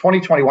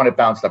 2021, it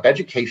bounced up.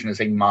 Education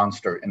is a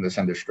monster in this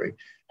industry.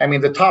 I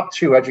mean, the top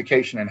two,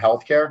 education and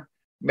healthcare,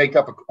 make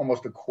up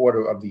almost a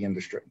quarter of the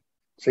industry.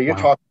 So you're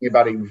talking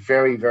about a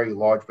very, very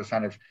large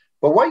percentage.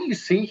 But what you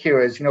see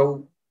here is,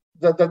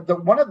 the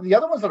one of the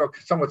other ones that are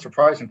somewhat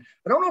surprising.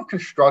 I don't know if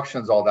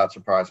construction is all that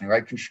surprising,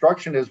 right?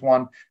 Construction is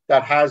one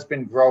that has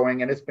been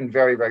growing and it's been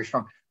very, very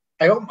strong.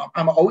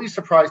 I'm always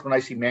surprised when I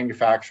see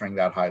manufacturing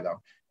that high,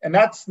 though. And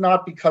that's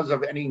not because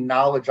of any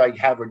knowledge I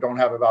have or don't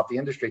have about the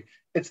industry.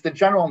 It's the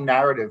general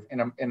narrative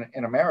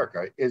in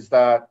America is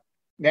that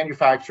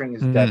manufacturing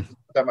is dead.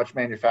 Not that much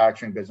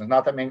manufacturing business,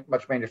 not that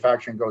much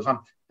manufacturing goes on.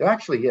 There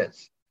actually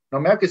is.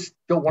 America is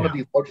still one of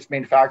the largest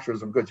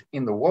manufacturers of goods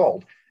in the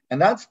world.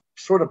 And that's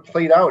sort of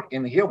played out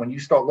in here when you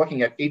start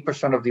looking at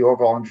 8% of the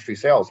overall industry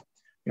sales,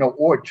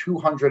 or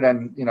 200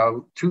 and,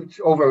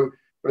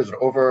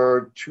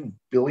 over $2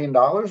 billion,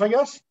 I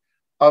guess,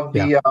 of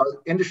the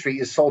industry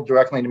is sold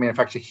directly into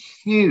manufacturing.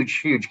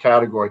 Huge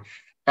category.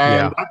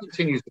 And that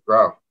continues to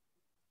grow.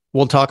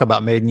 We'll talk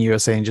about Made in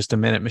USA in just a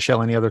minute.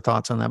 Michele, any other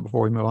thoughts on that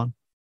before we move on?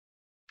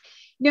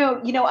 No,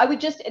 I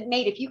would just,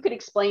 Nate, if you could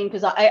explain,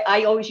 because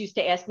I always used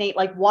to ask Nate,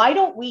 like, why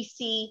don't we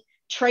see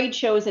trade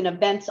shows and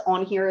events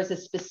on here as a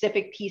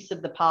specific piece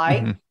of the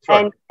pie?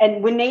 Sure.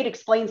 And when Nate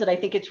explains it, I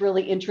think it's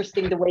really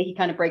interesting the way he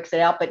kind of breaks it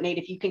out. But Nate,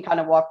 if you can kind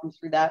of walk them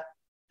through that.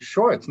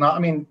 Sure. It's not, I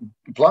mean,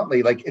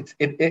 bluntly, like it's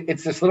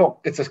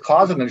this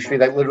closet industry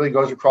that literally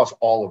goes across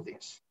all of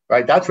these,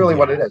 right? That's really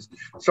what it is.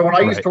 So when I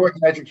used to work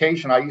in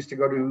education, I used to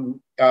go to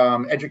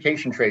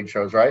education trade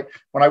shows, right?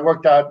 When I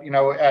worked at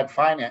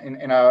finance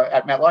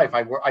at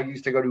MetLife, I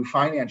used to go to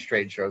finance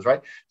trade shows,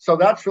 right? So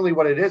that's really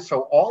what it is.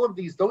 So all of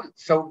these, how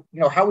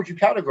would you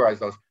categorize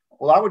those?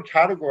 Well, I would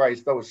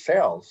categorize those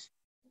sales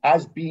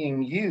as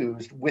being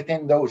used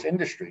within those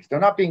industries.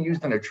 They're not being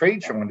used in a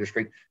trade show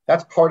industry.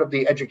 That's part of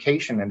the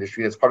education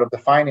industry. That's part of the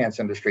finance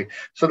industry.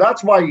 So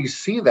that's why you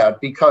see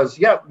that, because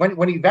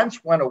when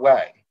events went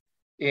away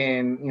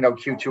in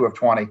Q2 of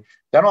 20,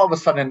 then all of a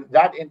sudden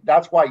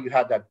that's why you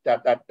had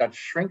that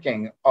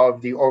shrinking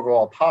of the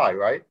overall pie,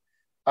 right?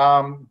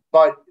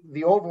 But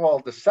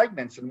the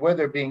segments and where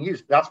they're being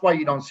used, that's why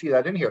you don't see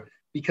that in here,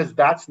 because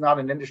that's not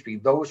an industry.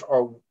 Those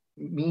are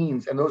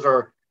means, and those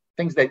are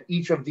things that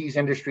each of these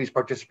industries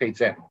participates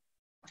in.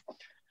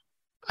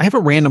 I have a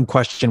random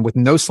question with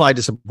no slide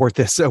to support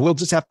this, so we'll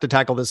just have to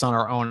tackle this on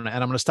our own.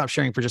 And I'm going to stop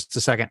sharing for just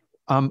a second.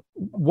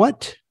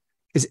 What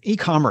is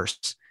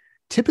e-commerce?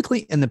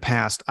 Typically in the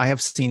past, I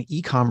have seen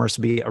e-commerce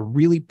be a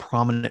really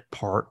prominent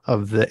part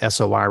of the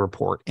SOI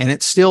report, and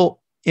it's still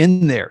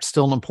in there,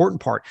 still an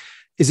important part.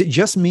 Is it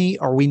just me?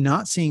 Are we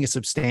not seeing a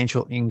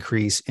substantial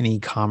increase in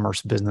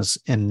e-commerce business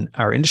in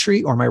our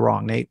industry, or am I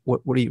wrong, Nate?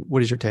 What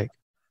is your take?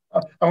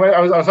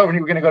 I was hoping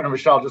you were going to go to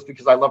Michele just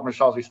because I love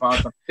Michelle's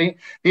response.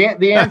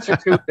 The answer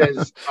to it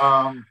is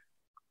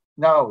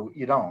no,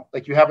 you don't.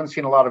 Like, you haven't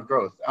seen a lot of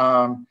growth.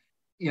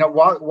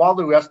 While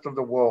the rest of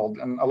the world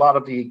and a lot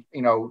of the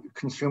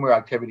consumer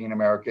activity in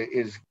America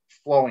is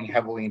flowing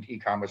heavily into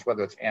e-commerce,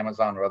 whether it's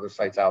Amazon or other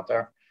sites out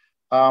there,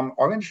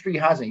 our industry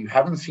hasn't. You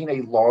haven't seen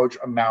a large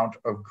amount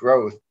of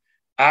growth,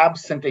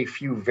 absent a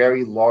few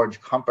very large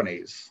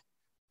companies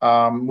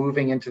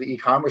moving into the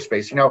e-commerce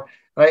space.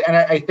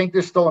 I think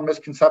there's still a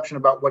misconception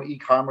about what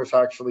e-commerce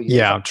actually is.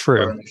 Yeah,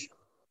 true.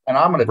 And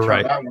I'm going to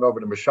turn that one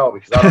over to Michele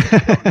because I don't know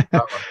that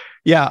one.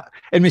 Yeah.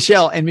 And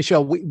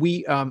Michele,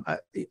 we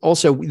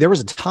also, there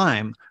was a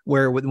time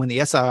where when the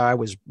SII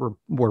was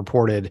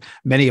reported,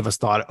 many of us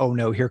thought, oh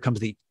no, here comes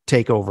the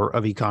takeover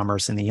of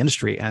e-commerce in the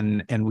industry.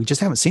 And we just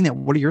haven't seen that.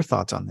 What are your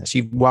thoughts on this?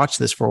 You've watched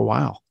this for a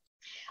while.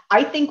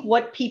 I think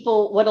what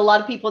a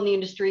lot of people in the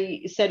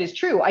industry said is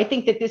true. I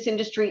think that this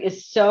industry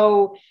is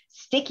so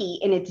sticky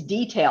in its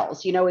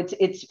details.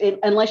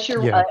 Unless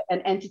you're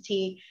an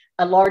entity,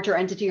 a larger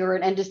entity, or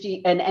an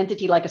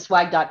entity like a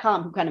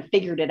swag.com who kind of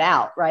figured it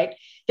out, right?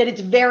 That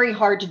it's very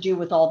hard to do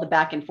with all the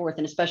back and forth.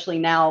 And especially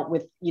now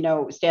with,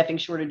 staffing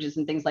shortages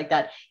and things like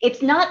that,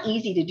 it's not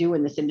easy to do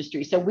in this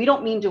industry. So we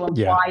don't mean to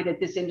imply that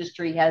this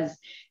industry has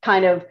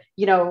kind of,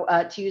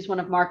 to use one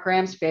of Mark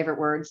Graham's favorite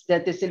words,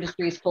 that this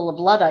industry is full of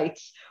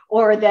Luddites,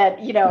 or that,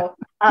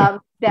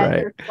 that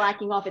you're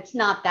slacking off. It's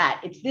not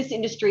that. It's this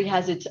industry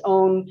has its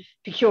own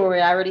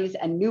peculiarities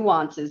and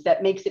nuances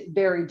that makes it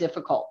very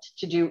difficult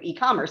to do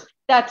e-commerce.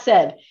 That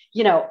said,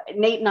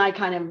 Nate and I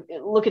kind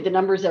of look at the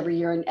numbers every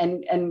year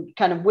and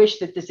kind of wish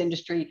that this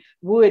industry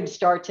would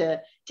start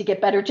to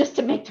get better, just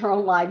to make their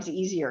own lives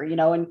easier,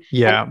 and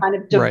kind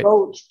of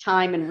devote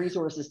time and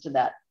resources to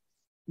that.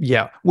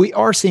 Yeah, we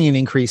are seeing an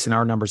increase in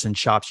our numbers in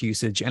shops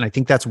usage. And I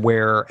think that's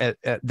where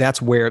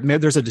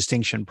there's a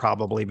distinction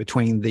probably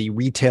between the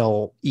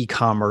retail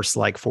e-commerce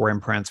like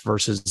 4Imprints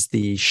versus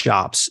the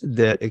shops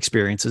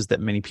experiences that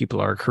many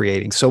people are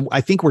creating. So I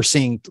think we're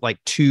seeing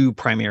like two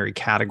primary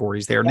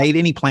categories there. Yeah. Nate,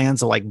 any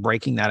plans of like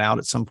breaking that out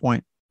at some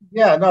point?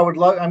 Yeah, no, would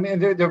love. I mean,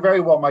 there very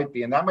well might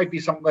be, and that might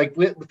be something like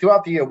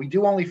throughout the year. We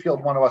do only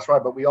field one of us,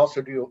 right? But we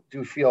also do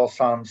field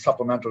some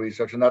supplemental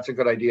research, and that's a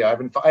good idea. I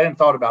hadn't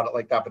thought about it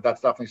like that, but that's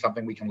definitely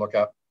something we can look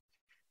at.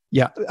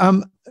 Yeah,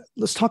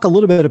 let's talk a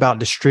little bit about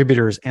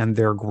distributors and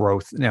their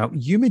growth. Now,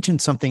 you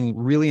mentioned something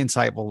really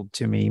insightful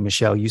to me,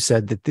 Michele. You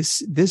said that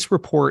this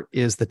report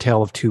is the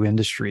tale of two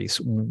industries.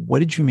 What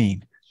did you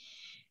mean?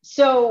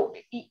 So,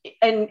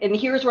 and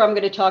here's where I'm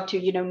going to talk to,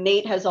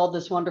 Nate has all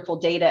this wonderful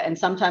data. And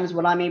sometimes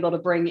what I'm able to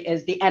bring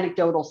is the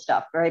anecdotal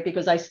stuff, right?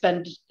 Because I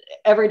spend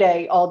every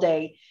day, all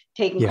day,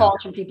 taking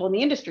calls from people in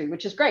the industry,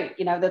 which is great.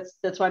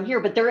 That's why I'm here.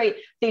 But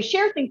they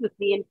share things with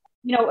me. And,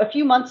 a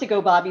few months ago,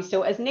 Bobby,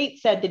 so as Nate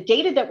said, the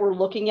data that we're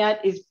looking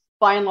at is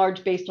by and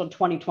large based on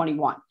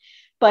 2021.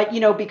 But,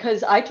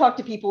 because I talk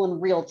to people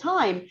in real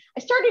time, I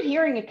started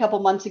hearing a couple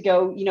months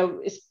ago,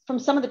 from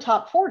some of the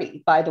top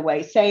 40, by the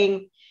way,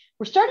 saying,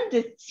 we're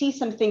starting to see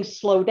some things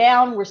slow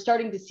down. We're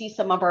starting to see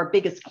some of our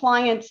biggest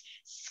clients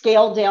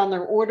scale down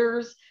their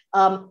orders,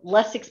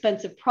 less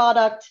expensive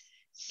product,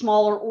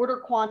 smaller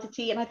order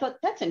quantity. And I thought,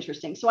 that's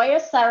interesting. So I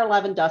asked Sarah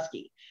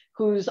Lavandusky,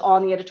 who's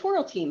on the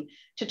editorial team,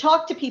 to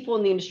talk to people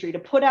in the industry, to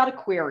put out a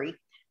query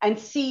and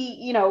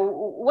see,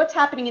 what's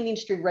happening in the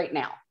industry right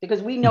now,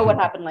 because we know what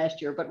happened last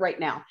year, but right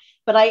now.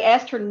 But I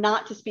asked her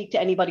not to speak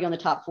to anybody on the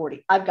top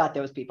 40. I've got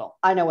those people.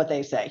 I know what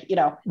they say,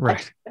 right.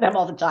 I talk to them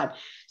all the time.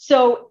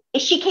 So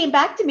she came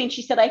back to me and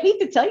she said, I hate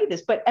to tell you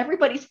this, but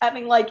everybody's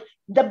having like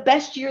the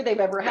best year they've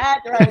ever had.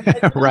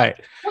 Right.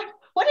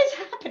 What is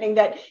happening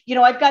that,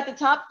 I've got the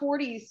top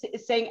 40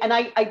 saying, and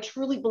I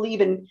truly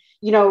believe in,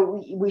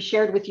 we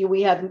shared with you,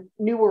 we have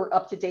newer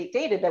up-to-date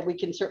data that we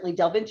can certainly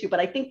delve into, but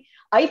I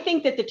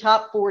think that the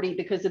top 40,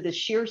 because of the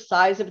sheer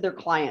size of their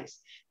clients,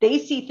 they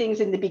see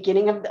things in the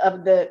beginning of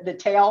the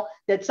tail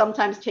that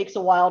sometimes takes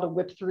a while to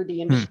whip through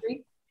the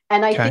industry.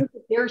 And I think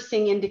that they're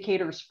seeing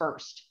indicators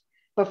first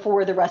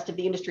before the rest of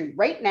the industry.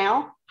 Right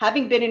now,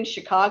 having been in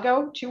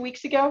Chicago 2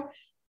 weeks ago,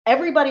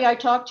 everybody I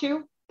talked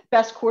to,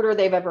 best quarter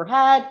they've ever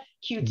had.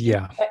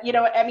 Q2,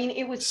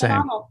 it was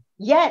phenomenal.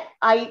 Yet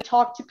I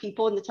talked to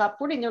people in the top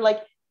 40 and they're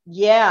like,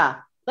 yeah,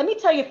 let me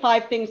tell you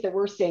 5 things that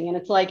we're seeing. And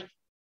it's like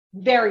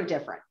very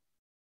different.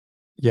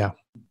 Yeah.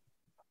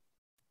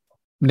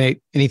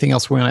 Nate, anything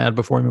else we want to add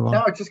before we move on?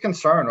 No, it's just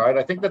concern, right?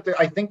 I think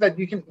that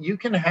you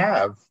can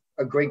have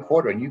a great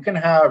quarter and you can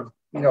have,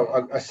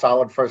 a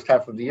solid first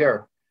half of the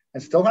year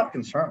and still have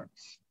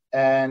concerns.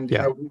 And,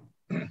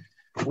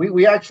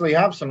 we actually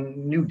have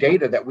some new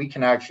data that we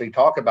can actually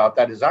talk about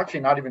that has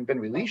actually not even been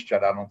released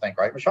yet, I don't think,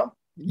 right, Michele?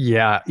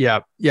 Yeah.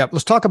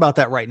 Let's talk about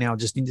that right now,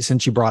 just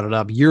since you brought it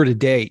up. Year to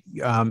date,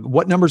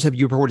 what numbers have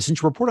you reported?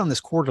 Since you report on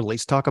this quarterly,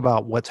 let's talk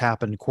about what's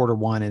happened quarter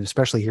one, and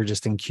especially here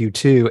just in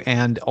Q2,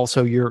 and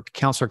also your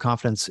Counselor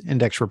Confidence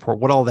Index report,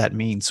 what all that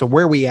means. So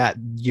where are we at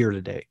year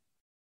to date?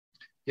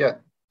 Yeah,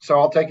 so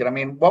I'll take it. I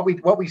mean, what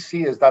we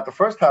see is that the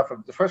first half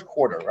of the first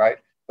quarter, right,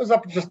 was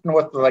up just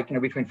north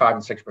of between 5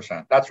 and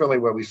 6%. That's really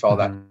where we saw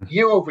that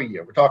year over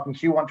year. We're talking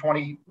Q1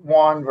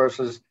 21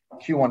 versus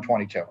Q1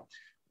 22.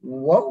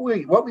 What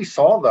we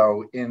saw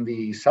though in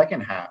the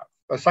second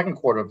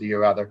quarter of the year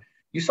rather,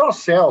 you saw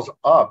sales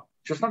up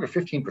just under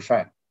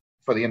 15%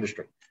 for the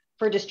industry.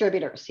 For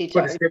distributors,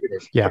 for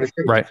distributors.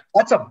 Right.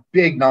 That's a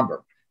big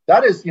number.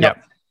 That is,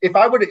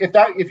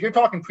 if you're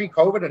talking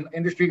pre-COVID, an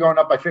industry going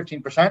up by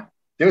 15%,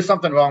 there's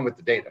something wrong with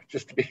the data,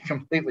 just to be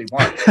completely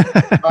blunt.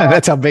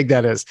 That's how big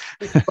that is.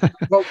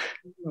 Well,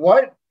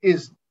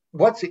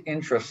 what's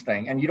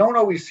interesting, and you don't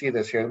always see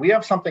this here, we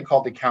have something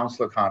called the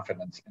Counselor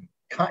Confidence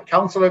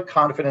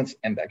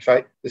Index,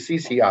 right? The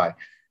CCI.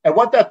 And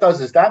what that does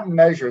is that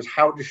measures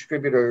how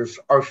distributors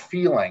are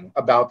feeling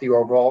about the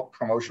overall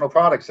promotional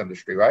products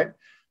industry, right?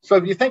 So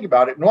if you think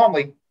about it,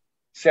 normally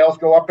sales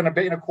go up in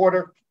a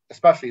quarter,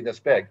 especially this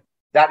big,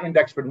 that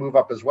index would move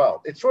up as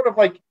well. It's sort of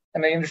like,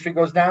 and the industry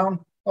goes down,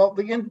 well,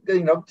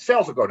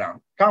 sales will go down,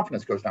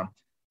 confidence goes down.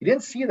 You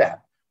didn't see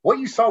that. What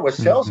you saw was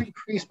sales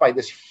increased by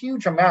this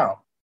huge amount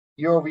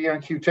year over year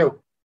in Q2,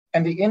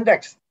 and the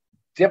index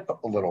dipped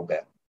a little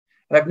bit.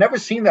 And I've never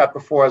seen that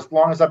before as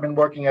long as I've been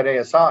working at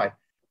ASI.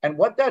 And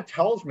what that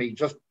tells me,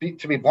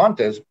 to be blunt,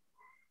 is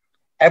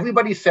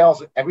everybody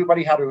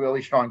had a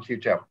really strong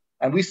Q2.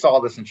 And we saw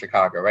this in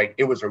Chicago, right?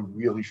 It was a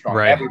really strong,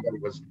 everybody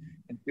was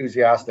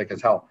enthusiastic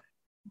as hell.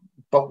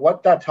 But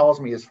what that tells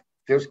me is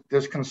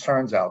there's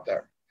concerns out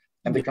there.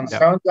 And the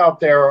concerns out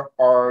there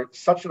are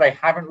such that I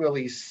haven't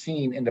really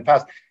seen in the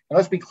past. And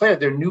let's be clear,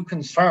 they're new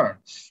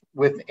concerns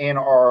within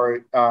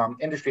our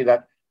industry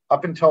that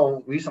up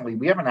until recently,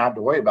 we haven't had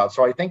to worry about.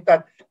 So I think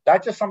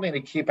that's just something to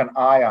keep an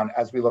eye on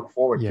as we look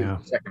forward to the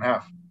second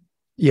half.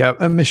 Yeah.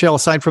 Michele,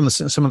 aside from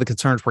some of the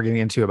concerns we're getting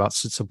into about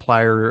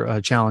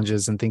supplier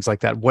challenges and things like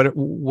that,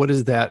 what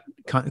does that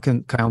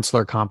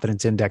Counselor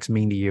Confidence Index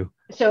mean to you?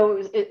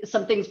 So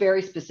some things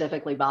very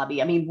specifically,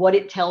 Bobby. I mean, what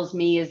it tells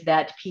me is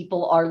that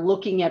people are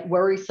looking at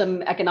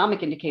worrisome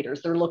economic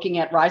indicators. They're looking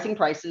at rising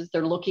prices.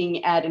 They're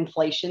looking at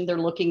inflation. They're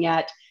looking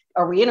at,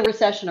 are we in a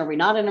recession? Are we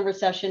not in a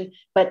recession?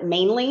 But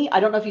mainly,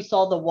 I don't know if you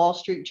saw the Wall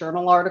Street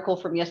Journal article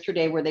from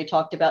yesterday where they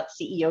talked about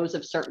CEOs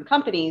of certain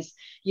companies,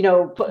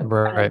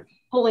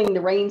 pulling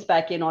the reins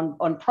back in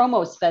on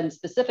promo spend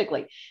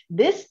specifically.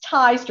 This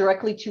ties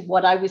directly to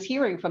what I was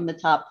hearing from the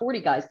top 40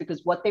 guys,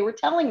 because what they were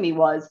telling me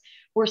was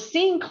we're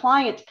seeing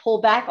clients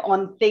pull back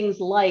on things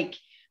like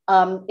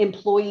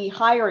employee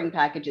hiring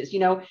packages.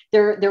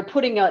 They're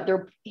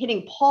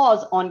hitting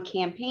pause on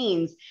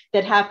campaigns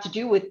that have to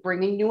do with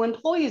bringing new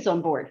employees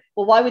on board.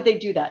 Well, why would they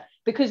do that?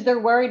 Because they're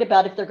worried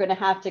about if they're going to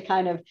have to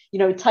kind of,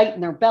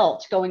 tighten their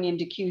belt going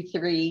into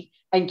Q3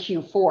 and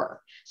Q4.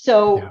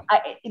 So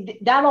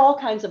that all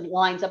kinds of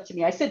lines up to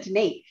me. I said to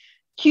Nate,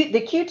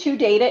 the Q2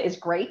 data is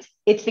great.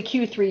 It's the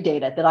Q3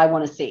 data that I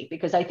want to see,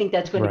 because I think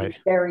that's going to be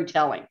very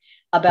telling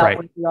about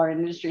where we are in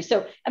the industry.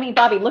 So, I mean,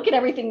 Bobby, look at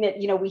everything that,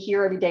 we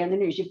hear every day on the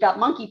news. You've got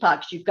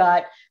monkeypox, you've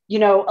got,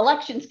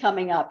 elections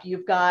coming up,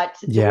 you've got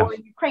the war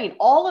in Ukraine,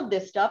 all of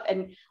this stuff.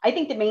 And I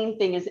think the main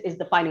thing is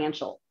the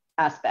financial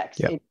aspects.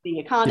 It's the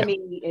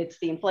economy, it's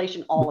the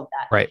inflation, all of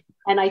that. Right.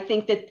 And I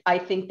think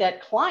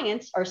that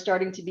clients are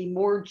starting to be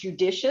more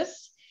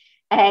judicious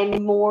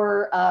and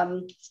more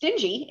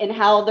stingy in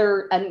how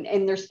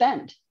in their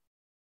spend.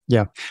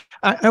 Yeah.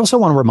 I also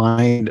want to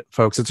remind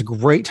folks, it's a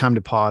great time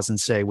to pause and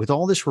say, with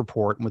all this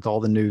report and with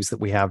all the news that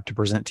we have to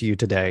present to you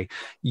today,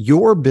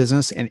 your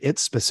business and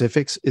its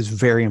specifics is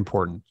very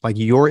important. Like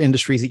your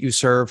industries that you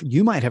serve,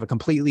 you might have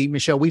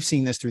Michele, we've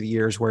seen this through the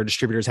years where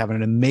distributors have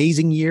an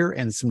amazing year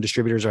and some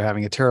distributors are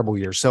having a terrible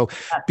year. So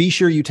be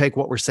sure you take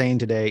what we're saying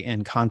today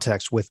in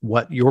context with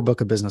what your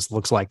book of business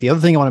looks like. The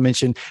other thing I want to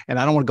mention, and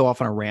I don't want to go off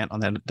on a rant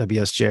on that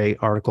WSJ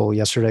article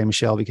yesterday,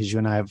 Michele, because you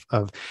and I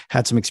have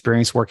had some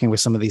experience working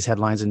with some of these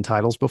headlines and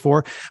titles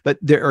before, but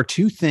there are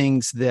two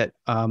things that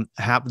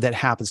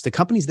happens. The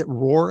companies that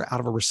roar out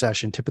of a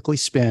recession typically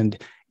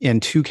spend in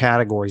two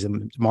categories: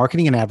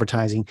 marketing and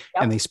advertising,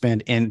 and they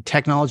spend in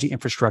technology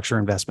infrastructure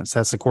investments.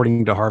 That's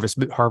according to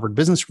Harvard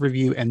Business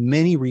Review and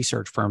many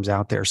research firms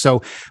out there.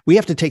 So we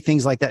have to take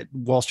things like that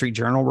Wall Street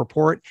Journal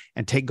report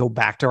and go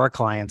back to our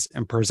clients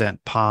and present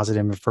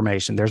positive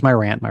information. There's my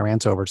rant. My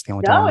rant's over. It's the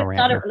only time I'm a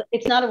rant.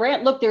 It's not a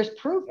rant. Look, there's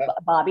proof,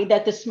 Bobby,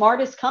 that the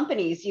smartest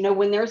companies,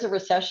 when there's a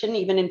recession,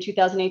 even in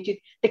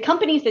 2008, the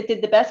companies that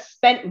did the best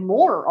spent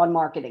more on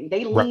marketing.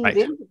 They leaned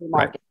into the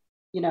market.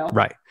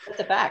 That's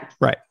a fact.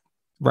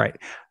 Right.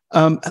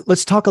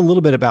 Let's talk a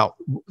little bit about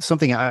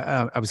something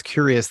I was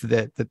curious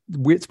that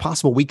it's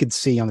possible we could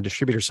see on the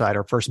distributor side,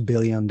 our first $1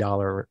 billion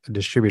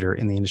distributor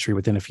in the industry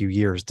within a few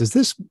years. Does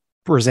this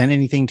present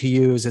anything to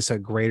you? Is this a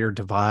greater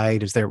divide?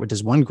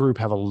 Does one group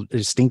have a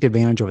distinct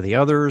advantage over the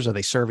others? Are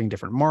they serving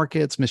different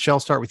markets? Michele,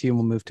 start with you and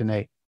we'll move to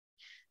Nate.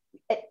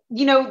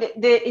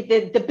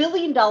 The $1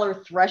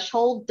 billion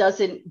threshold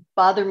doesn't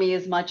bother me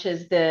as much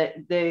as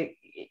the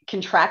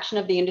contraction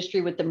of the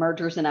industry with the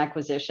mergers and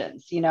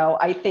acquisitions.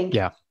 I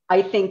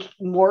think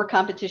more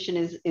competition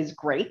is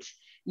great.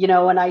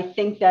 And I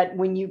think that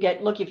when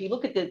if you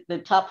look at the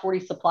top 40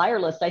 supplier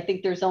list, I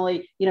think there's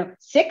only,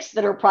 6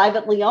 that are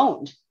privately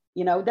owned.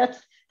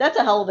 That's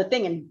a hell of a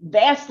thing, and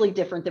vastly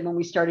different than when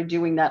we started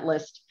doing that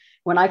list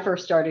when I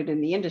first started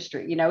in the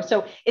industry.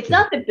 So it's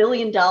not the $1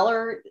 billion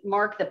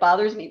mark that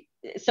bothers me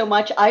so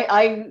much.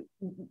 I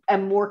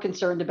am more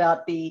concerned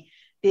about the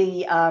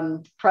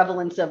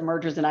prevalence of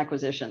mergers and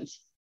acquisitions.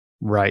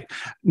 Right.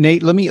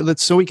 Nate,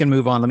 so we can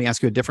move on. Let me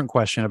ask you a different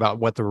question about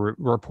what the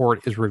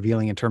report is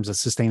revealing in terms of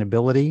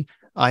sustainability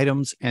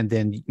items and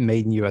then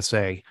Made in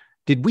USA.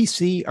 Are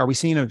we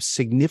seeing a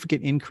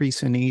significant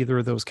increase in either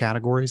of those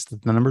categories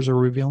that the numbers are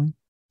revealing?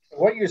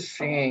 What you're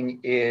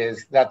seeing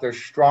is that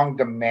there's strong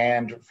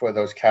demand for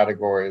those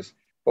categories,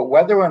 but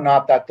whether or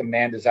not that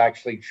demand is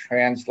actually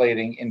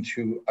translating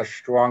into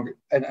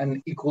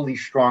an equally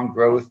strong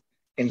growth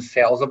in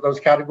sales of those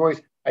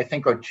categories, I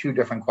think are 2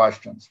 different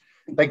questions.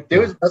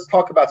 Let's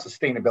talk about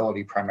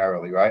sustainability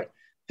primarily, right?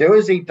 There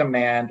is a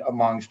demand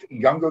amongst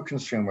younger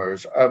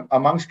consumers,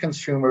 amongst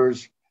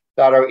consumers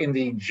that are in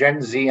the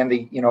Gen Z and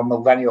the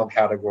millennial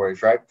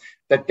categories, right?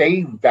 That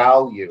they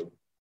value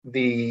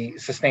the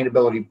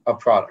sustainability of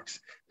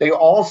products. They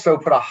also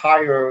put a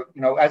higher,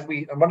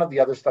 one of the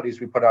other studies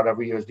we put out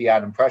every year is the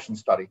ad impression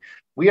study.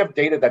 We have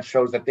data that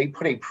shows that they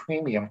put a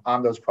premium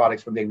on those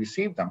products when they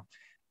receive them.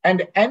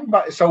 And end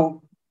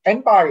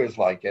buyers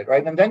like it,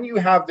 right? And then you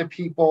have the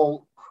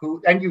people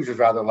end users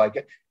rather like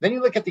it. Then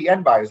you look at the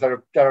end buyers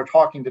that are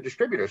talking to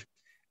distributors.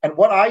 And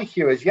what I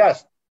hear is,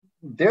 yes,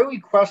 they're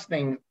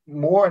requesting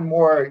more and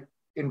more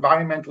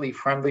environmentally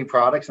friendly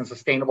products and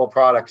sustainable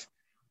products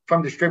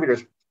from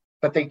distributors,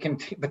 but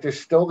there's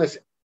still this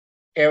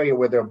area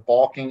where they're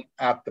balking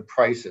at the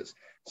prices.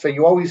 So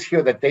you always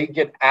hear that they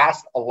get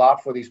asked a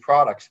lot for these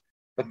products,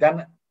 but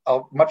then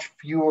a much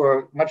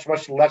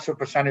lesser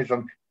percentage of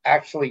them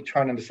actually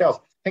turn into sales.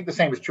 I think the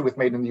same is true with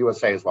Made in the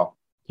USA as well.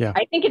 Yeah.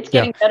 I think it's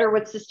getting better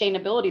with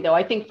sustainability, though.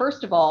 I think,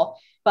 first of all,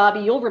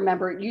 Bobby, you'll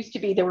remember it used to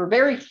be there were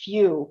very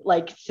few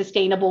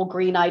sustainable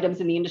green items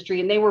in the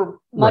industry, and they were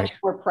much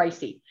more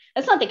pricey.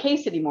 That's not the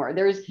case anymore.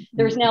 There's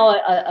now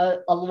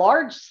a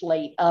large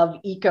slate of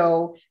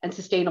eco and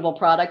sustainable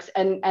products,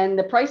 and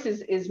the price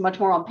is much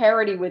more on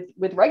parity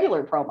with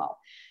regular promo.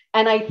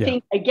 And I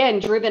think, again,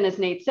 driven, as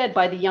Nate said,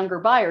 by the younger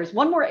buyers.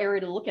 One more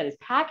area to look at is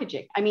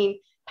packaging. I mean,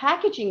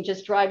 packaging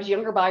just drives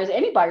younger buyers,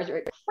 any buyers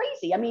are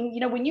crazy. I mean,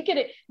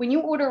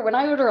 when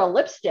I order a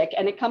lipstick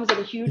and it comes in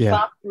a huge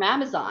box from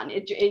Amazon,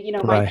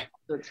 my mouth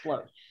will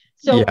explode.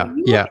 So when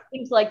you look at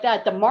things like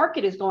that, the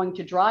market is going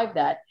to drive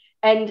that,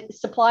 and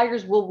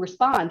suppliers will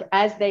respond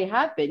as they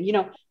have been.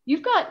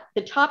 You've got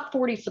the top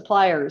 40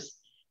 suppliers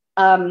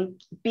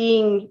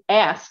being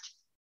asked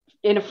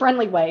in a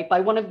friendly way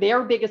by one of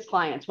their biggest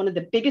clients, one of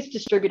the biggest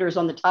distributors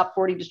on the top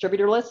 40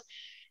 distributor list,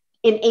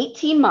 in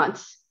 18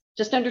 months,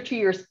 just under 2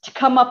 years, to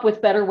come up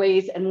with better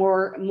ways and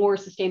more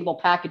sustainable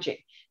packaging.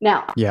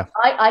 Now,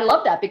 I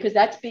love that, because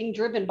that's being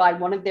driven by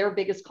one of their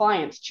biggest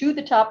clients to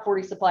the top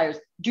 40 suppliers.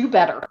 Do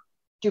better.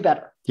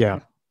 Yeah.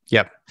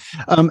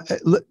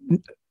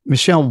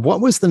 Michele,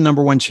 what was the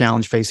number one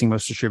challenge facing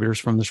most distributors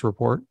from this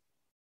report?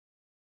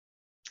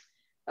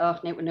 Oh,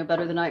 Nate would know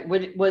better than I.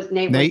 Was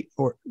Nate?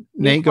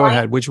 Nate, go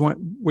ahead. Which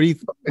one? What do you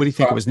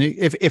think it was?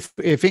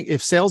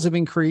 If sales have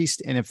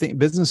increased and if the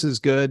business is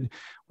good,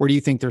 where do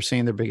you think they're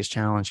seeing their biggest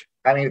challenge?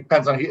 I mean, it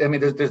depends on. I mean,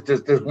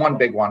 there's one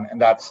big one,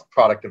 and that's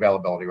product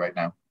availability right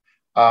now.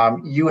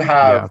 You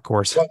have, of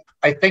course.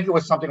 I think it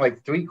was something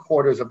like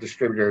 3/4 of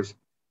distributors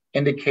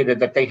indicated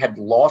that they had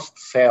lost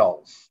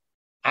sales,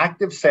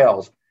 active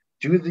sales,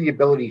 due to the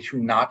ability to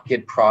not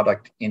get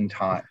product in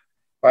time.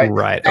 Right.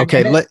 Right.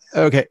 Okay.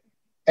 Okay.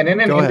 And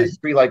in an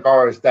industry like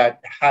ours that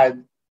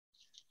had,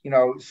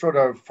 sort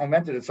of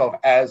fomented itself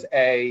as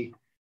a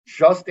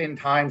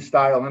just-in-time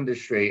style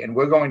industry, and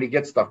we're going to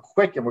get stuff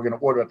quick, and we're going to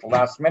order at the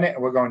last minute,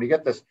 and we're going to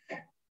get this,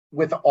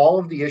 with all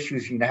of the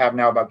issues you have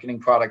now about getting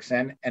products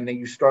in, and then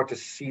you start to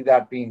see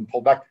that being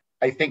pulled back.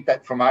 I think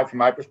that from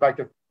my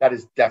perspective, that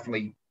is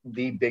definitely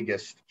the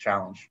biggest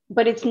challenge.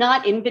 But it's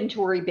not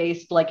inventory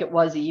based like it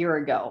was a year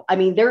ago. I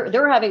mean,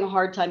 they're having a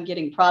hard time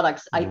getting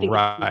products.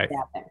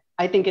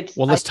 I think it's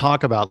let's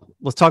talk about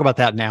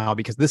that now,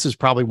 because this is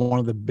probably one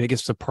of the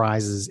biggest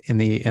surprises in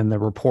the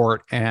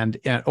report. And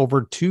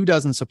over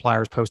 24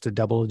 suppliers posted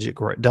double digit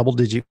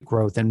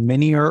growth, and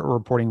many are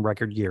reporting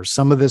record years.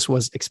 Some of this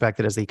was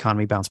expected as the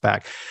economy bounced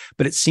back,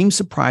 but it seems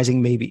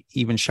surprising, maybe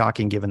even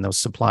shocking, given those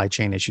supply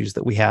chain issues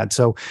that we had.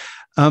 So,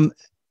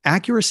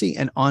 accuracy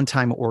and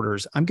on-time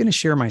orders. I'm going to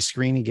share my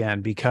screen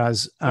again,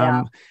 because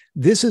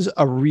this is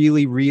a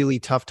really, really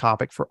tough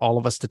topic for all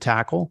of us to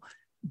tackle,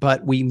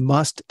 but we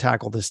must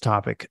tackle this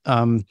topic.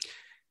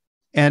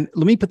 And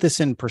let me put this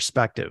in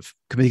perspective,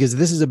 because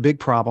this is a big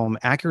problem.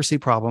 Accuracy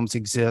problems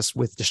exist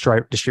with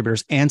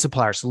distributors and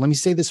suppliers. So let me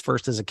say this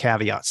first as a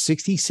caveat.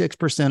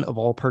 66% of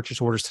all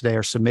purchase orders today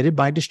are submitted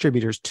by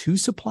distributors to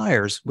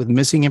suppliers with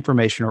missing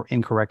information or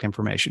incorrect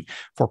information.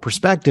 For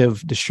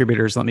perspective,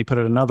 distributors, let me put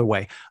it another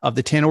way. Of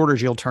the 10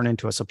 orders you'll turn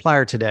into a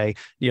supplier today,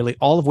 nearly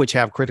all of which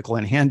have critical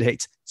in-hand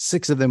dates,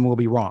 6 of them will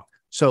be wrong.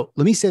 So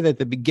let me say that at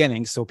the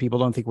beginning, so people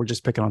don't think we're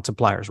just picking on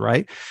suppliers,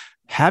 right?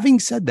 Having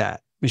said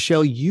that,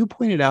 Michele, you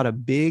pointed out a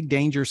big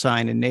danger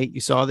sign, and Nate,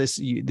 you saw this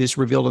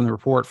revealed in the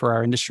report for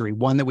our industry,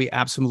 one that we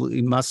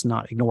absolutely must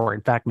not ignore. In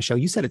fact, Michele,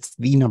 you said it's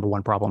the number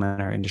one problem in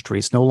our industry.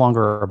 It's no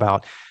longer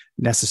about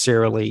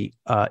necessarily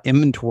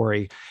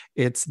inventory.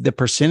 It's the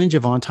percentage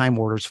of on-time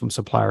orders from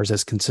suppliers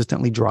is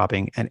consistently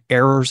dropping, and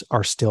errors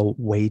are still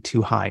way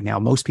too high. Now,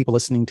 most people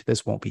listening to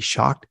this won't be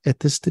shocked at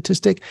this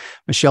statistic.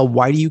 Michele,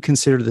 why do you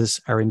consider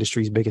this our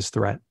industry's biggest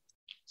threat?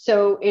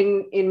 So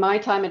in my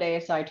time at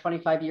ASI,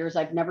 25 years,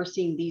 I've never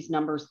seen these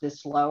numbers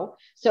this low.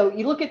 So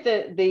you look at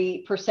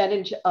the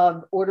percentage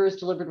of orders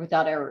delivered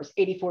without errors,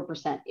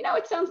 84%.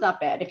 It sounds not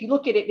bad. If you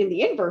look at it in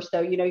the inverse, though,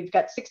 you've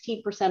got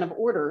 16% of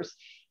orders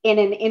in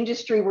an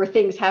industry where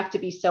things have to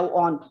be so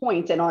on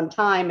point and on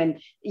time,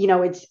 and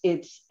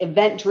it's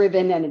event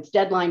driven and it's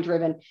deadline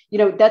driven.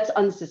 That's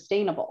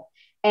unsustainable.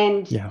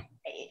 And yeah.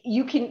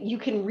 You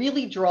can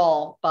really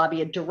draw,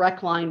 Bobby, a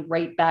direct line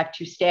right back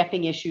to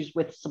staffing issues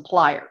with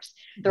suppliers.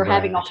 They're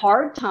having a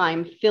hard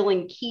time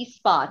filling key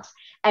spots.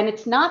 And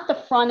it's not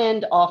the front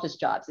end office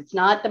jobs. It's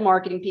not the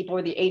marketing people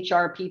or the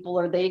HR people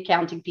or the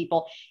accounting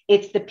people.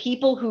 It's the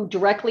people who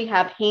directly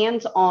have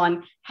hands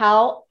on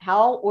how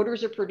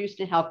orders are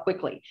produced and how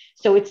quickly.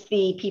 So it's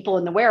the people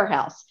in the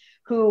warehouse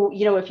who,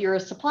 if you're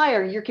a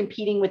supplier, you're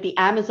competing with the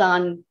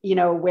Amazon,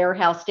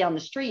 warehouse down the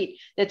street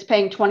that's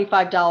paying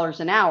 $25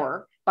 an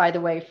hour, by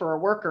the way, for a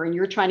worker, and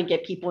you're trying to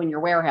get people in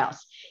your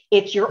warehouse.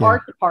 It's your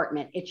art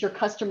department. It's your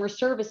customer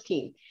service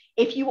team.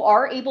 If you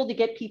are able to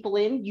get people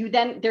in,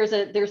 there's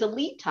a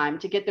lead time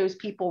to get those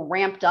people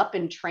ramped up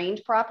and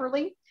trained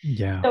properly.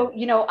 Yeah. So,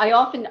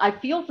 I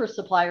feel for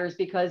suppliers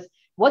because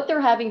what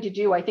they're having to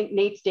do, I think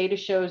Nate's data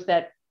shows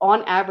that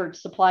on average,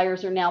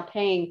 suppliers are now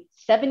paying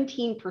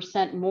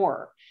 17%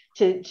 more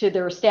to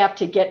their staff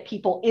to get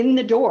people in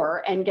the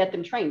door and get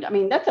them trained. I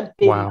mean, that's a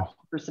big number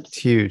for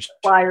huge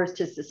suppliers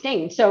to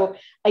sustain. So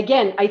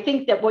again, I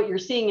think that what you're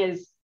seeing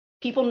is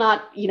people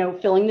not,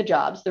 filling the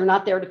jobs. They're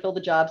not there to fill the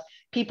jobs.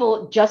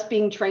 People just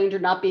being trained or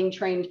not being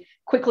trained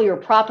quickly or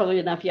properly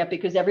enough yet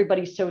because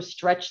everybody's so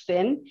stretched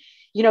thin.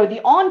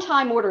 The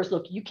on-time orders,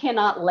 look, you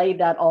cannot lay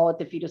that all at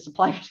the feet of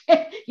suppliers.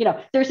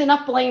 There's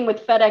enough blame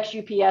with FedEx,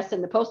 UPS,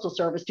 and the Postal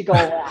Service to go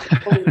around.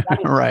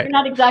 Right. You're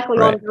not exactly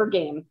on your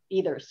game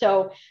either.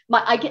 So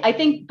I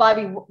think,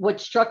 Bobby, what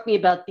struck me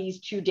about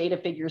these two data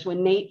figures,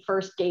 when Nate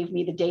first gave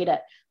me the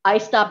data, I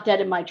stopped dead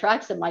in my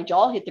tracks and my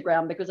jaw hit the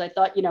ground because I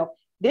thought,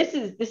 this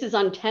is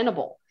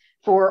untenable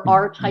for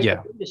our type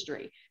of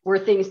industry where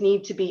things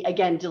need to be,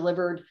 again,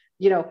 delivered.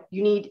 You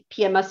need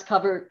PMS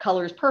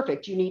colors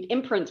perfect. You need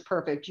imprints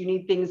perfect. You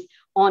need things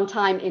on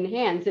time in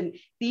hands. And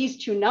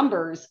these two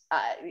numbers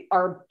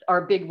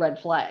are big red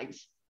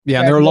flags. Yeah,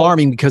 and they're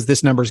alarming because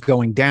this number is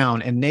going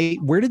down. And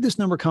Nate, where did this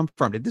number come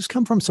from? Did this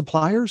come from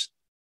suppliers?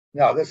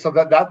 No,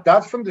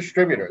 that's from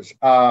distributors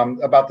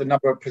about the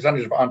number of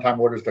percentage of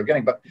on-time orders they're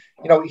getting. But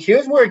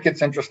here's where it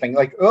gets interesting.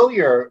 Like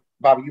earlier,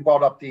 Bobby, you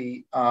brought up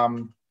the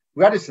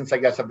reticence, I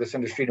guess, of this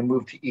industry to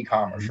move to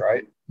e-commerce,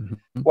 right?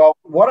 Mm-hmm. Well,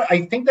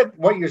 I think that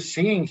what you're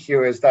seeing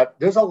here is that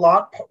there's a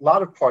lot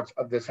of parts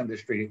of this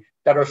industry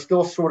that are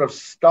still sort of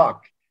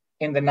stuck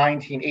in the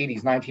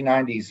 1980s,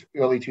 1990s,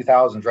 early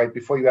 2000s, right?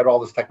 Before you had all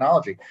this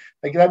technology.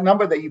 Like that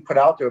number that you put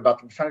out there about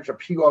the percentage of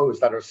POs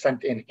that are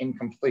sent in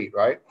incomplete,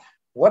 right?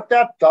 What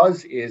that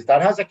does is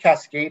that has a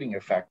cascading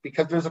effect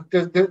because there's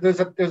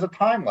a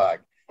time lag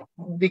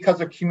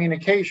because of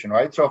communication,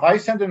 right? So if I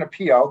send in a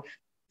PO,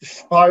 the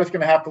supplier's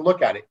going to have to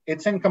look at it.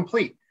 It's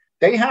incomplete.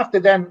 They have to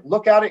then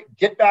look at it,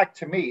 get back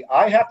to me.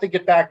 I have to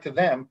get back to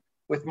them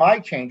with my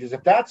changes.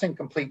 If that's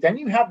incomplete, then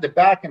you have the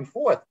back and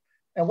forth.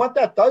 And what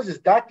that does is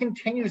that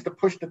continues to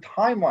push the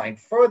timeline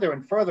further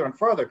and further and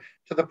further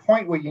to the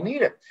point where you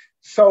need it.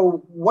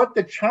 So what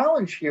the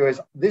challenge here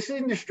is this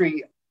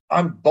industry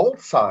on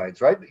both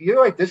sides, right?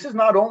 You're right. This is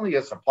not only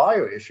a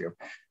supplier issue.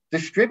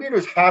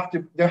 Distributors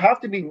there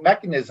have to be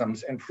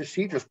mechanisms and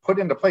procedures put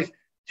into place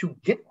to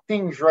get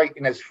things right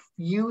in as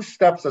few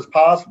steps as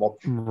possible,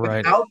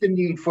 without the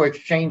need for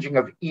exchanging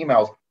of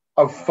emails,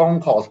 of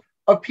phone calls,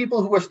 of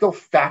people who are still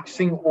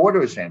faxing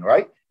orders in,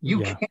 right?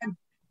 You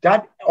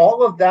can't,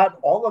 all of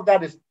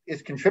that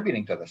is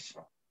contributing to this.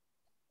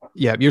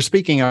 Yeah, you're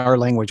speaking our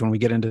language when we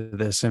get into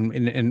this.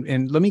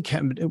 And let me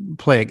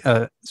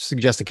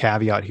suggest a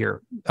caveat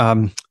here.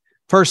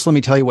 First, let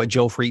me tell you what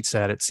Joel Freet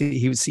said.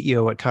 He was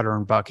CEO at Cutter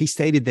and Buck. He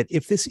stated that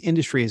if this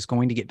industry is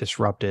going to get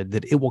disrupted,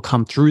 that it will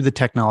come through the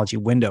technology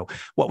window.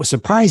 What was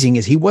surprising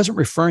is he wasn't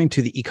referring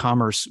to the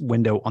e-commerce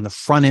window on the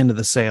front end of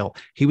the sale.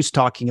 He was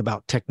talking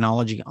about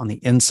technology on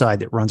the inside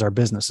that runs our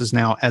businesses.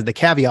 Now, as the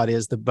caveat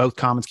is that both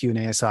commonsku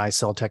and ASI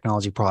sell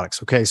technology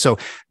products. Okay, so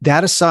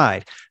that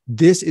aside,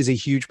 this is a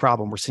huge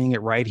problem. We're seeing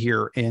it right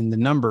here in the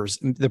numbers.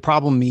 The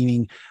problem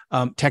meaning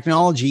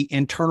technology,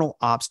 internal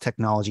ops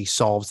technology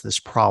solves this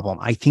problem.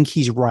 I think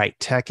he's right.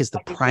 Tech is the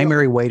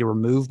primary way to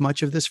remove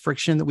much of this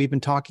friction that we've been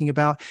talking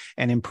about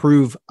and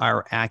improve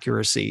our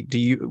accuracy.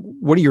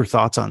 What are your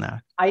thoughts on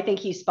that? I think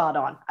he's spot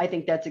on. I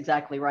think that's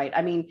exactly right.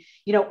 I mean,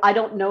 I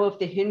don't know if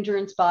the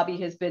hindrance, Bobby,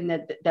 has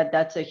been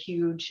that's a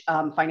huge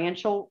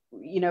financial,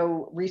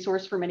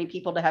 resource for many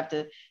people to have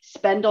to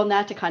spend on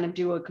that to kind of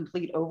do a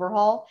complete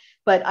overhaul.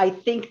 But I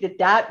think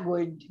that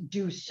would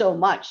do so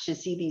much to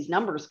see these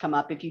numbers come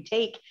up. If you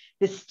take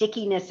the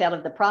stickiness out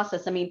of the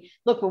process. I mean,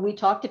 look, when we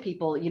talk to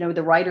people,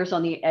 the writers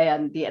on the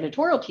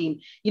editorial team,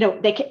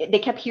 they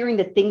kept hearing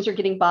that things are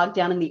getting bogged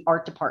down in the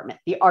art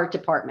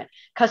department,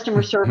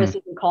 customer service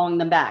isn't calling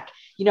them back.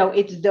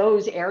 It's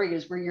those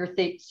areas where you're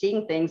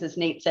seeing things, as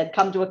Nate said,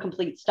 come to a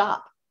complete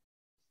stop.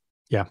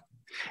 Yeah.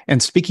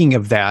 And speaking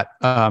of that,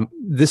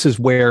 this is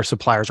where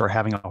suppliers are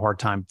having a hard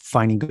time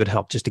finding good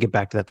help. Just to get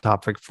back to that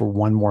topic for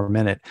one more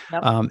minute.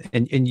 Yep.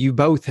 And you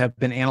both have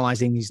been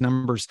analyzing these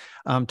numbers.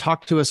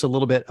 Talk to us a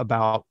little bit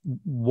about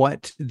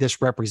what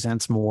this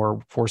represents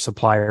more for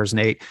suppliers,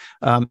 Nate.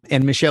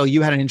 And Michele,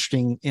 you had an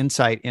interesting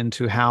insight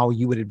into how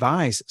you would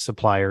advise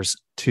suppliers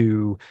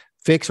to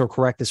fix or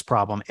correct this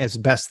problem as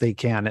best they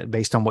can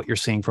based on what you're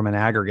seeing from an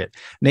aggregate.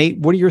 Nate,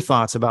 what are your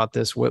thoughts about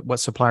this? What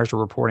suppliers are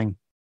reporting?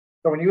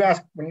 So in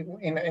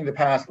the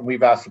past, when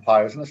we've asked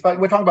suppliers, and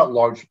we're talking about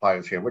large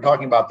suppliers here. We're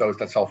talking about those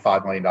that sell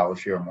 $5 million a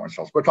year or more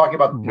sales. We're talking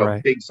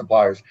about big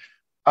suppliers.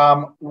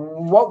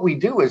 What we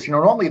do is,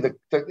 normally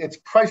it's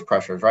price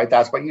pressures, right?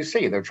 That's what you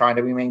see. They're trying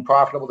to remain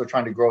profitable. They're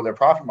trying to grow their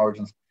profit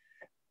margins.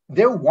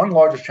 Their one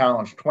largest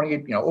challenge,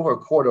 over a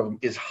quarter of them,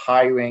 is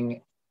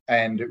hiring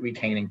and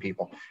retaining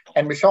people.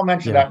 And Michele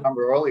mentioned that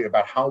number earlier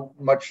about how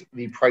much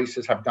the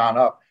prices have gone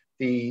up,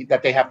 that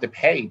they have to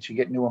pay to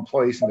get new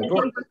employees in the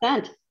door.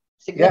 10%.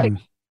 Significant.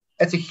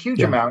 Yeah, it's a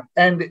huge amount.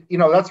 And,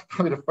 that's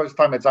probably the first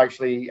time it's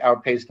actually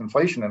outpaced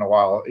inflation in a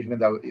while, even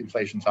though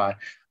inflation's high.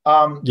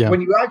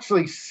 When you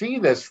actually see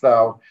this,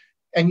 though,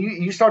 and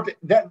you start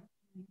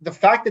the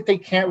fact that they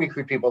can't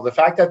recruit people, the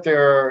fact that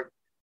they're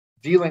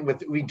dealing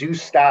with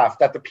reduced staff,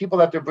 that the people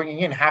that they're bringing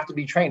in have to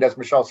be trained, as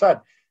Michele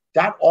said,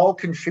 that all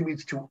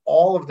contributes to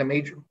all of the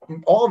major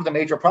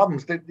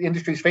problems that the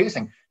industry is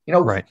facing.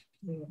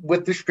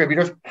 With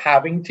distributors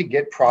having to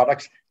get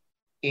products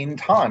on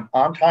time,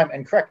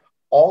 and correct.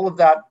 All of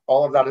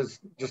that is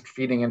just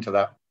feeding into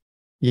that.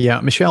 Yeah,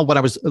 Michele, what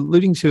I was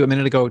alluding to a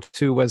minute ago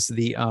too was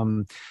the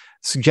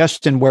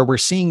suggestion where we're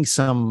seeing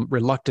some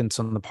reluctance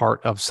on the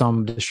part of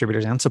some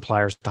distributors and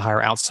suppliers to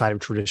hire outside of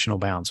traditional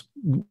bounds.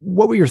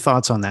 What were your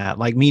thoughts on that?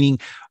 Like, meaning,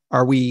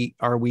 are we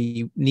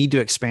need to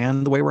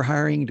expand the way we're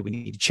hiring? Do we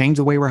need to change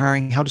the way we're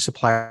hiring? How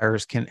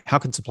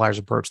can suppliers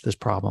approach this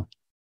problem?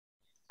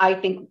 I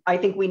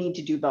think we need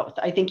to do both.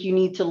 I think you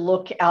need to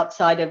look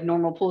outside of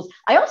normal pools.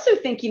 I also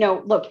think,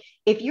 look,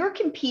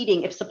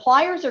 if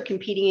suppliers are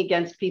competing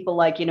against people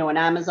like, an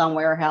Amazon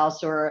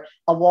warehouse or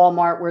a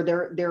Walmart where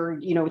they're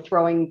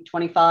throwing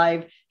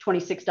 $25,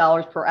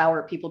 $26 per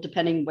hour at people,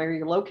 depending where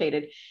you're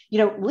located,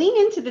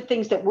 lean into the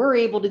things that we're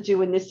able to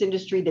do in this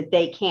industry that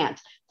they can't.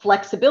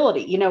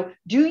 Flexibility,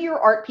 do your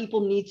art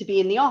people need to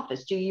be in the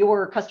office? Do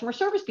your customer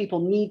service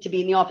people need to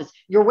be in the office?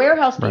 Your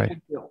warehouse people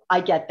do. I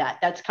get that.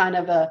 That's kind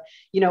of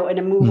an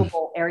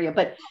immovable area.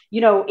 But,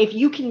 if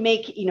you can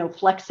make,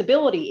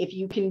 flexibility, if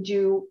you can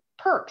do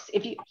perks,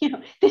 if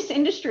this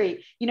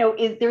industry,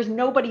 there's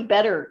nobody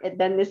better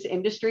than this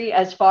industry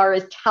as far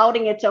as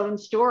touting its own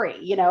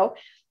story,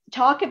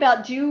 talk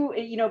about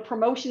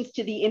promotions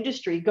to the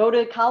industry, go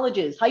to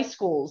colleges, high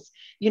schools,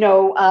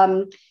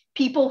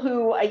 people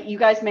who you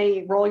guys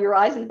may roll your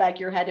eyes in the back of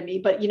your head at me,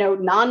 but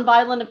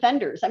nonviolent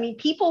offenders. I mean,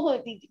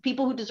 people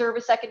who deserve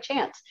a second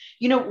chance.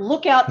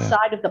 Look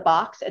outside of the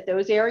box at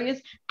those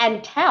areas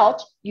and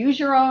use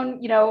your own,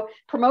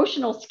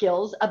 promotional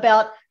skills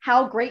about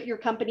how great your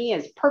company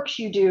is, perks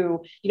you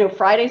do,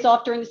 Fridays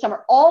off during the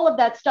summer, all of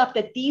that stuff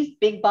that these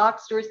big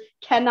box stores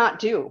cannot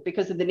do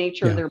because of the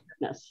nature of their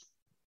business.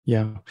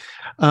 Yeah.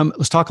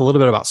 Let's talk a little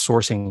bit about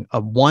sourcing.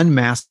 One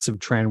massive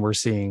trend we're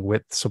seeing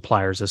with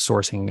suppliers is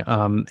sourcing.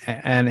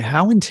 And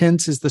how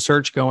intense is the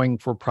search going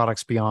for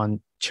products beyond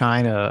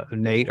China,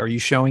 Nate? Are you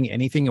showing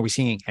anything? Are we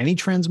seeing any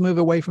trends move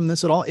away from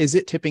this at all? Is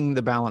it tipping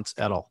the balance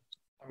at all?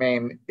 I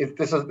mean,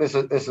 this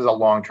is a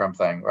long-term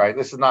thing, right?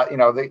 This is not,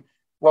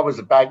 what was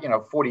it back,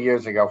 40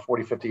 years ago,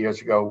 40, 50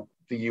 years ago,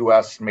 the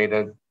U.S. made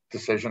a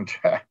decision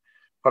to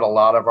put a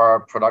lot of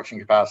our production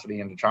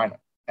capacity into China,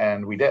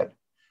 and we did.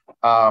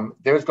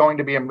 There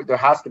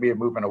has to be a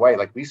movement away.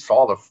 Like we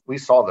saw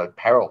the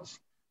perils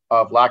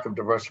of lack of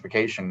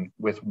diversification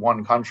with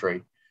one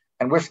country,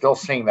 And we're still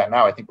seeing that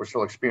now. I think we're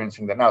still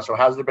experiencing that now. So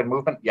has there been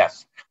movement?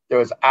 Yes, there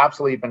has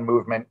absolutely been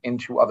movement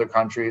into other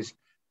countries.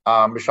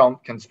 Michele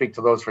can speak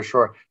to those for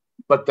sure.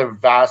 But the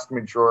vast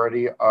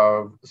majority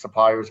of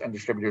suppliers and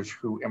distributors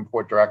who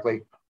import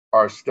directly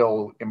are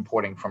still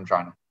importing from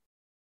China.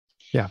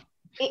 Yeah.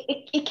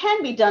 It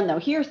can be done, though.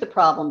 Here's the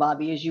problem,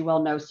 Bobby, as you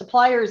well know.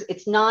 Suppliers,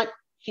 it's not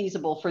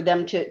feasible for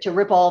them to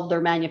rip all of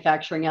their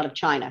manufacturing out of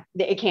China.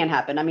 It can't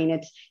happen. I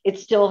mean, it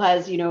still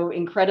has,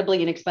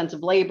 incredibly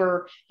inexpensive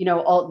labor,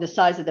 all the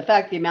size of the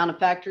factory, the amount of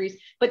factories.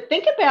 But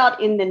think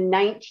about in the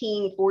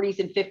 1940s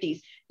and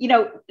 50s,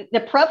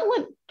 the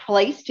prevalent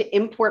place to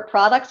import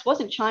products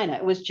wasn't China,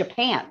 it was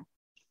Japan.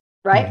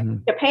 Right?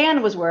 Mm-hmm.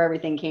 Japan was where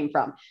everything came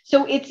from.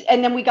 So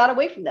and then we got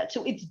away from that.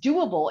 So it's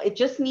doable. It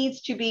just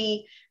needs to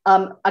be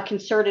a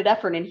concerted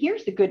effort. And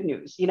here's the good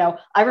news.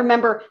 I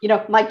remember,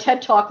 my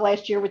TED talk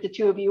last year with the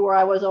two of you, where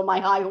I was on my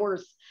high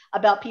horse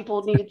about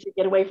people needed to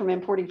get away from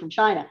importing from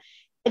China.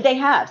 They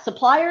have.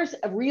 Suppliers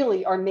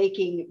really are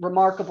making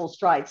remarkable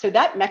strides. So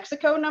that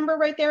Mexico number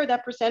right there,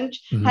 that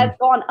percentage has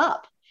gone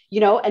up.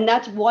 And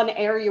that's one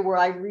area where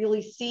I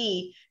really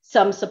see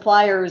some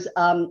suppliers,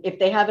 if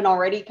they haven't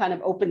already kind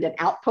of opened an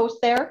outpost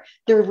there,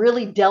 they're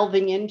really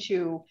delving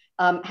into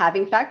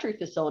having factory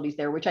facilities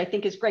there, which I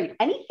think is great.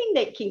 Anything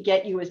that can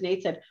get you, as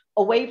Nate said,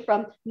 away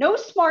from, no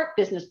smart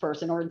business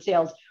person or in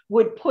sales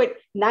would put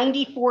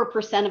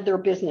 94% of their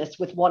business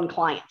with one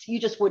client. You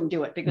just wouldn't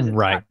do it because it's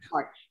not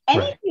smart.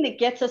 Anything that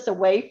gets us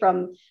away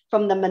from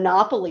the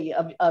monopoly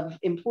of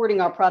importing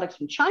our products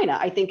from China,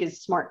 I think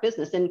is smart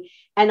business.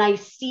 And I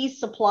see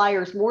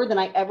suppliers more than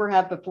I ever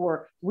have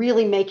before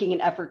really making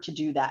an effort to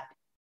do that.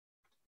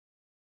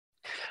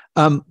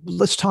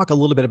 Let's talk a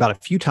little bit about a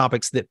few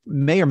topics that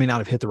may or may not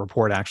have hit the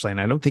report, actually, and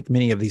I don't think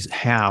many of these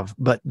have.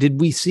 But did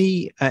we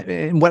see?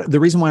 And the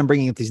reason why I'm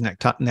bringing up these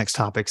next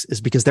topics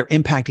is because they're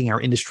impacting our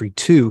industry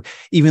too,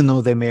 even though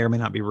they may or may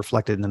not be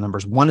reflected in the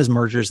numbers. One is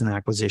mergers and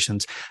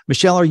acquisitions.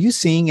 Michele, are you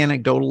seeing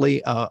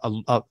anecdotally?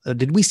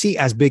 Did we see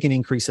as big an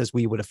increase as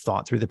we would have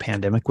thought through the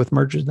pandemic with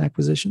mergers and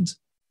acquisitions?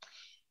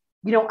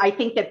 I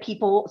think that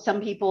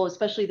some people,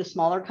 especially the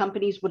smaller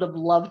companies, would have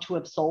loved to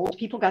have sold.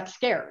 People got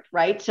scared,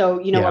 right? So,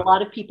 a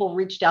lot of people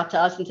reached out to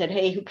us and said,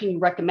 hey, who can you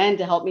recommend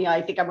to help me?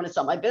 I think I want to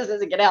sell my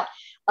business and get out.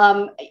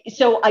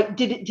 So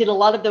did a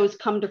lot of those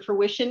come to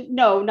fruition?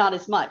 No, not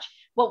as much.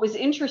 What was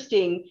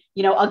interesting,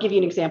 I'll give you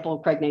an example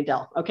of Craig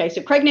Nadell. Okay.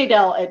 So Craig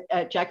Nadell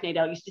at Jack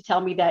Nadell used to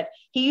tell me that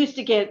he used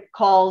to get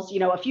calls,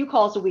 a few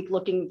calls a week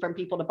looking from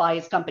people to buy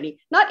his company,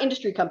 not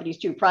industry companies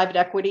too, private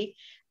equity.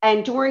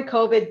 And during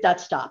COVID, that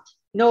stopped.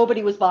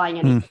 Nobody was buying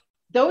anything.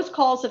 Those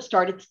calls have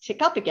started to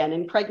tick up again.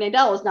 And Craig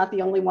Nadell is not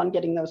the only one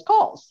getting those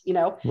calls,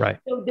 Right.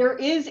 So there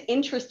is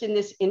interest in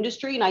this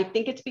industry. And I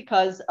think it's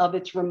because of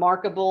its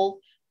remarkable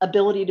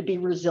ability to be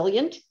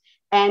resilient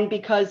and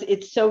because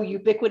it's so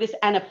ubiquitous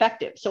and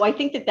effective. So I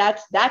think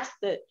that's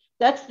the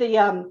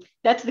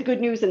good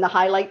news and the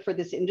highlight for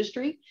this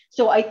industry.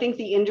 So I think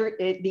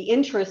the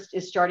interest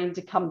is starting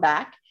to come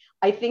back.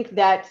 I think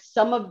that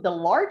some of the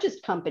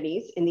largest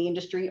companies in the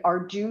industry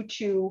are due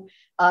to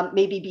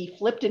maybe be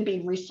flipped and be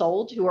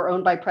resold, who are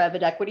owned by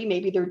private equity.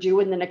 Maybe they're due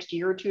in the next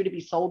year or two to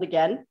be sold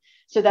again.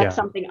 So that's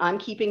something I'm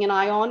keeping an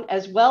eye on,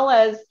 as well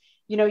as,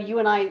 you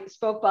and I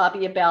spoke,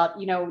 Bobby, about,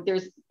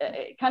 there's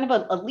kind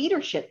of a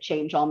leadership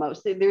change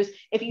almost.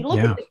 If you look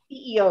at the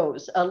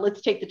CEOs,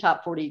 let's take the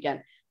top 40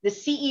 again. The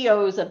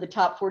CEOs of the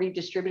top 40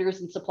 distributors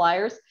and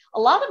suppliers,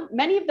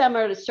 many of them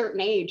are at a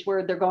certain age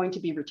where they're going to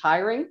be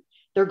retiring.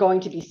 They're going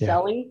to be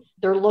selling.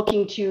 They're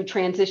looking to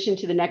transition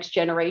to the next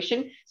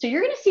generation. So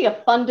you're going to see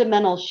a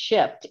fundamental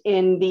shift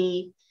in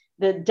the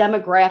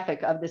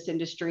demographic of this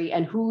industry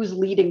and who's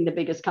leading the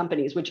biggest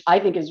companies, which I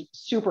think is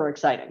super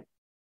exciting.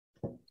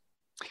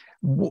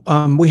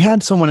 We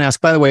had someone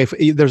ask, by the way,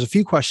 if there's a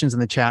few questions in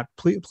the chat,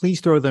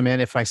 please throw them in.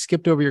 If I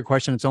skipped over your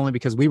question, it's only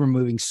because we were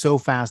moving so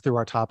fast through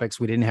our topics.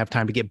 We didn't have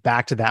time to get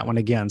back to that one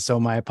again. So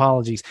my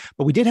apologies.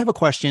 But we did have a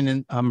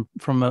question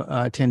from an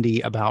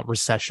attendee about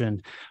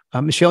recession.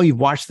 Michele,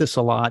 you've watched this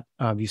a lot.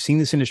 You've seen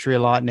this industry a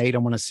lot. Nate, I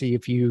want to see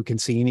if you can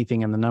see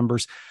anything in the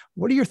numbers.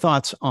 What are your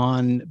thoughts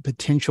on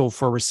potential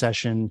for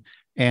recession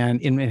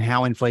and in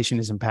how inflation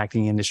is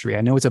impacting the industry?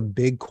 I know it's a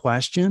big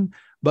question,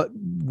 but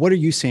what are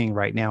you seeing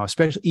right now,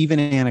 especially even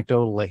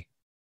anecdotally?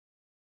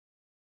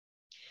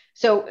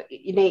 So,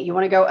 Nate, you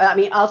want to go? I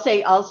mean,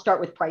 I'll start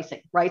with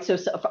pricing, right? So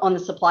on the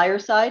supplier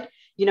side,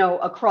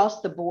 across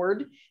the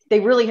board,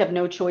 they really have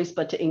no choice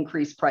but to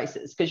increase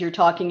prices because you're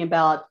talking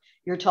about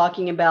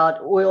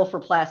oil for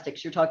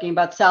plastics, you're talking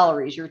about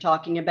salaries, you're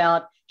talking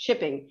about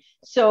shipping.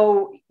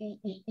 So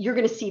you're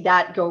going to see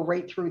that go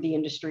right through the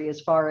industry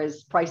as far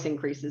as price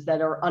increases that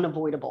are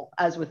unavoidable,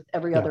 as with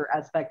every other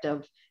aspect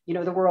of,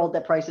 the world,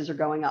 that prices are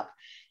going up.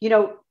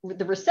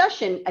 The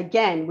recession,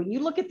 again, when you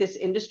look at this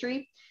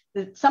industry,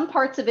 some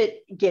parts of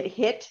it get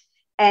hit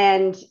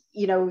and,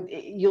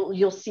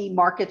 you'll see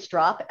markets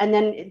drop. And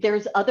then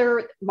there's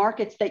other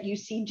markets that you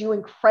see do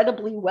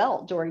incredibly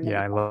well during the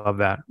I love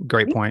that.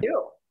 Great point.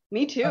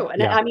 Me too.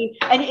 And I mean,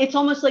 and it's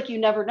almost like you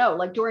never know.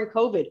 Like during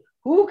COVID,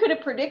 Who could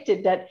have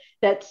predicted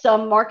that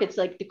some markets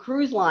like the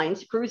cruise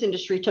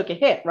industry took a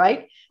hit,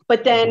 right?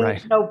 But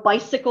then,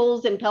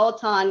 bicycles and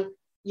Peloton,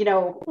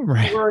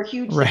 were a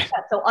huge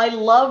success. So I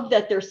love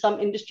that there's some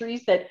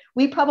industries that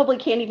we probably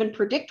can't even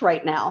predict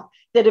right now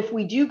that if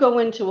we do go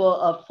into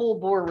a full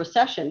bore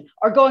recession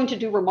are going to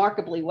do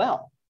remarkably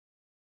well.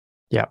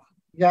 Yeah.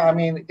 Yeah. I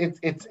mean,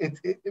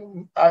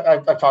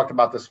 I've talked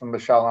about this with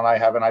Michele and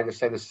I just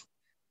say this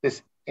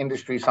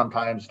industry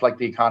sometimes, like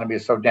the economy,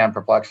 is so damn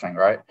perplexing,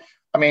 right?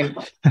 I mean,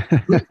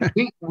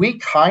 we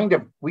kind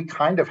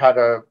of had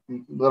a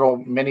little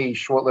mini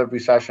short-lived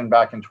recession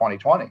back in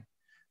 2020.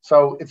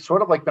 So it's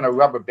sort of like been a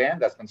rubber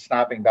band that's been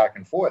snapping back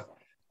and forth.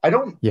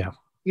 What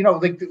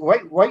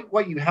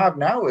you have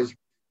now is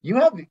you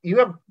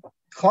have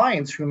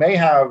clients who may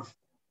have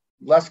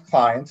less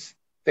clients.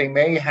 They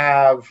may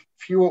have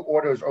fewer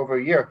orders over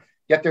a year,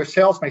 yet their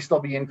sales may still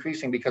be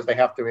increasing because they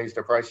have to raise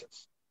their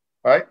prices,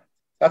 right?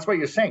 That's what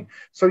you're saying.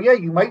 So yeah,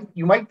 you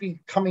might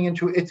be coming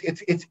into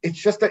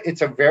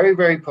it's a very,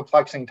 very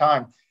perplexing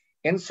time,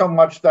 in so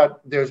much that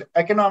there's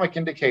economic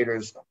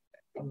indicators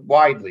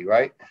widely,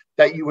 right,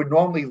 that you would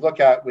normally look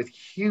at with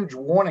huge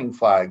warning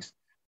flags,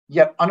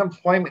 yet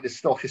unemployment is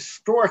still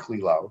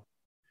historically low.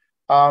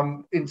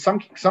 In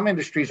some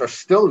industries are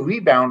still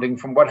rebounding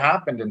from what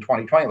happened in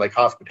 2020, like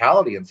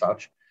hospitality and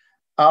such.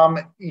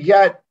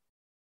 Yet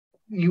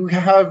you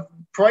have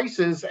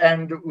prices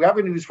and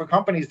revenues for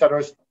companies that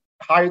are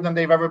higher than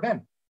they've ever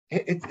been.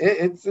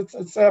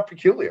 It's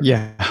peculiar.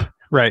 Yeah,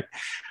 right.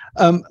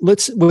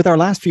 With our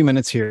last few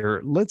minutes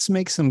here, let's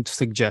make some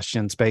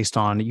suggestions based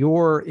on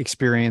your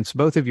experience,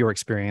 both of your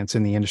experience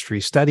in the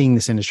industry, studying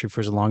this industry for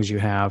as long as you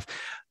have.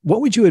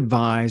 What would you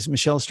advise,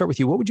 Michele, start with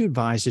you. What would you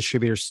advise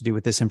distributors to do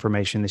with this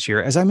information this year?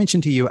 As I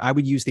mentioned to you, I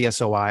would use the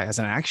SOI as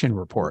an action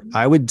report.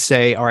 I would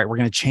say, all right, we're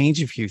going to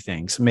change a few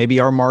things. Maybe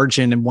our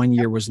margin in one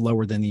year was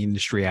lower than the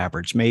industry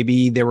average.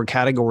 Maybe there were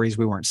categories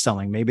we weren't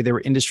selling. Maybe there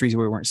were industries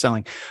we weren't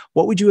selling.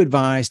 What would you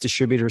advise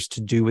distributors to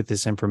do with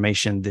this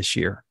information this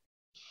year?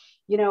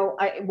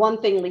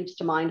 One thing leaps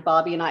to mind,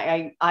 Bobby, and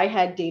I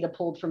had data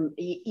pulled from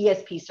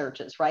ESP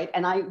searches, right?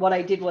 And what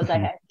I did was I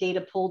had data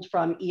pulled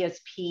from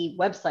ESP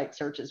website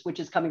searches, which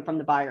is coming from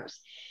the buyers.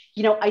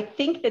 I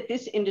think that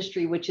this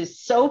industry, which is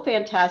so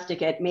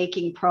fantastic at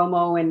making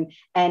promo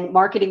and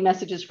marketing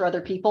messages for other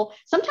people,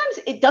 sometimes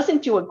it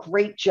doesn't do a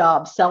great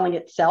job selling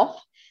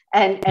itself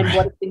and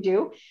what it can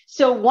do.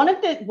 So one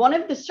of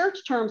the search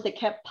terms that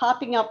kept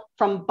popping up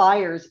from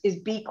buyers is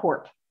B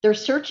Corp. They're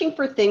searching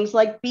for things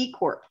like B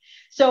Corp.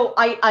 So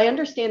I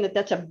understand that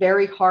that's a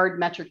very hard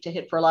metric to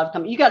hit for a lot of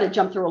companies. You got to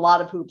jump through a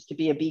lot of hoops to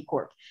be a B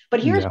Corp.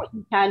 But here's what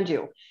you can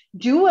do.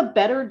 Do a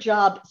better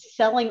job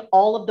selling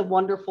all of the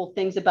wonderful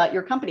things about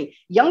your company.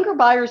 Younger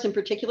buyers in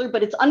particular,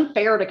 but it's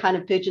unfair to kind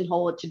of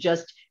pigeonhole it to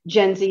just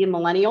Gen Z and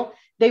millennial.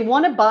 They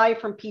want to buy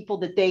from people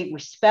that they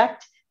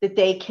respect, that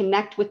they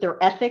connect with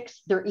their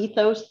ethics, their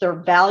ethos, their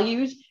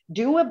values.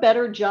 Do a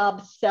better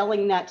job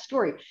selling that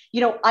story.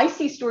 I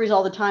see stories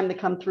all the time that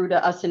come through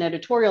to us in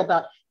editorial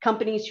about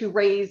companies who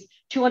raise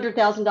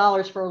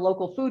 $200,000 for a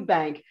local food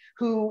bank,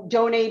 who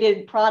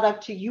donated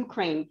product to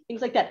Ukraine,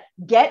 things like that.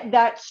 Get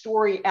that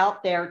story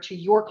out there to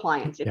your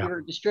clients if you're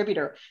a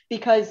distributor,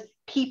 because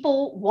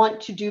people want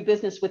to do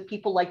business with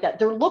people like that.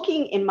 They're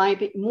looking, in my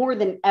opinion, more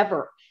than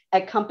ever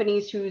at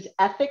companies whose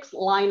ethics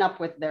line up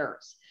with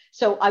theirs.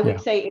 So I would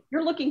say, if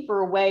you're looking for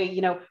a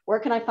way, where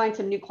can I find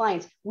some new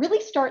clients?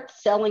 Really start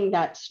selling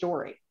that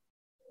story.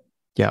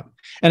 Yeah.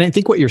 And I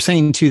think what you're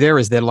saying too there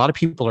is that a lot of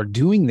people are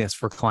doing this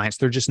for clients.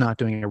 They're just not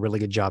doing a really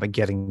good job at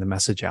getting the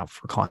message out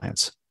for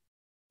clients.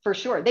 For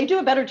sure. They do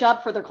a better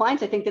job for their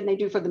clients, I think, than they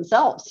do for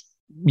themselves.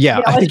 Yeah,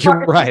 I think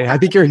you're right. I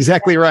think you're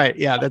exactly right.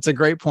 Yeah, that's a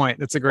great point.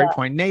 That's a great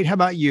point. Nate, how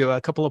about you?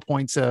 A couple of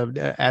points of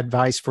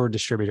advice for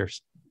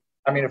distributors.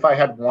 I mean, if I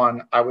had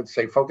one, I would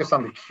say focus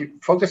on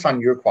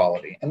your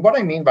quality. And what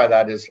I mean by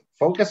that is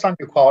focus on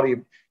your quality.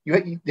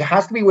 There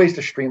has to be ways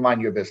to streamline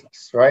your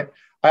business, right?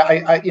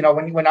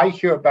 When I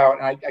hear about,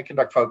 and I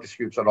conduct focus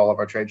groups at all of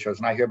our trade shows,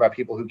 and I hear about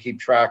people who keep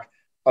track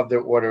of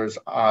their orders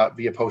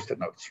via Post-it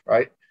notes,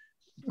 right?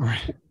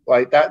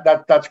 Right.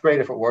 That's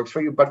great if it works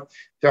for you, but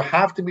there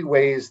have to be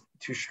ways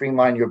to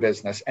streamline your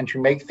business and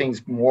to make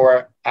things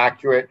more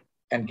accurate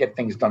and get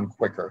things done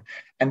quicker.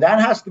 And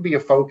that has to be a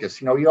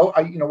focus.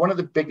 One of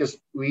the biggest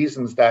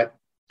reasons that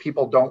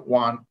people don't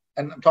want,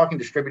 and I'm talking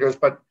distributors,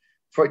 but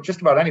for just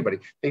about anybody,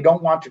 they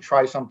don't want to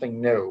try something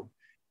new,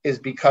 is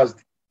because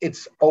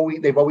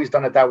they've always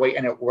done it that way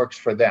and it works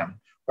for them,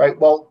 right?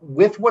 Well,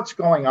 with what's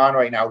going on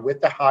right now,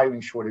 with the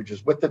hiring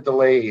shortages, with the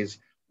delays,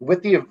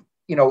 with the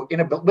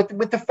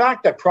with the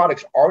fact that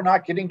products are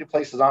not getting to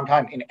places on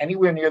time in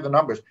anywhere near the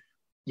numbers,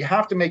 you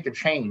have to make a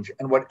change.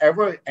 And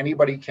whatever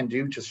anybody can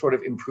do to sort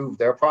of improve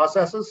their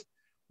processes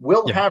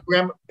will have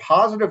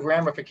positive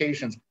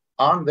ramifications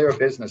on their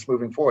business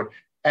moving forward.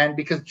 And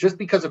because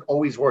it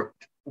always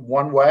worked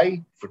one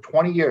way for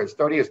 20 years,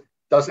 30 years,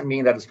 doesn't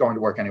mean that it's going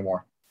to work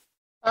anymore.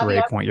 Bobby,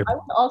 great point. I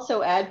would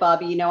also add,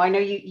 Bobby, I know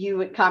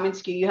you at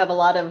CommonSku, you have a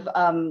lot of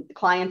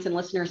clients and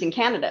listeners in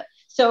Canada.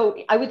 So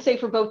I would say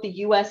for both the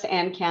US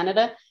and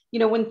Canada,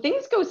 when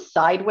things go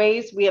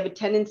sideways, we have a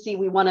tendency,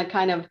 we want to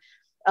kind of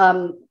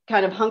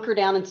hunker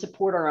down and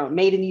support our own,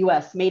 made in the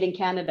US, made in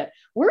Canada.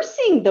 We're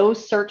seeing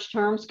those search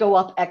terms go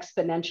up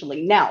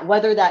exponentially. Now,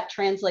 whether that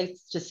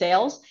translates to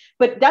sales,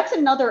 but that's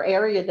another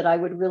area that I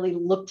would really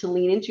look to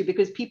lean into,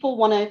 because people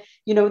want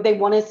to, they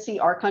want to see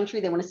our country,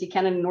 they want to see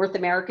Canada, North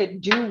America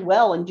do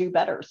well and do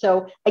better.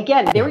 So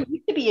again, there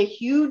used to be a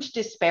huge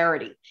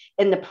disparity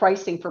in the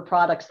pricing for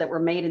products that were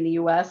made in the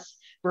US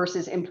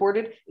versus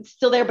imported. It's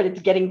still there, but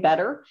it's getting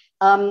better.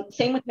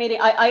 Same with made.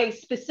 I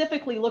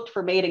specifically looked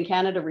for made in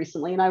Canada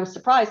recently, and I was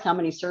surprised how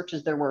many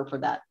searches there were for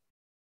that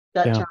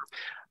term.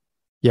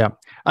 Yeah.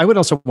 I would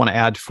also want to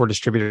add for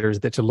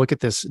distributors that to look at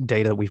this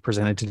data we've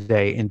presented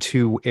today in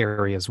two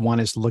areas. One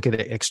is to look at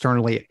it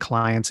externally at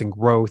clients and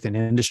growth and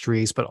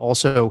industries, but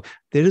also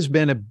there has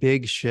been a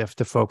big shift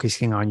to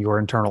focusing on your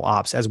internal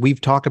ops. As we've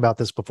talked about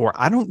this before,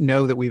 I don't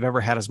know that we've ever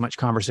had as much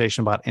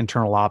conversation about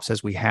internal ops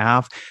as we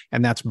have.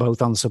 And that's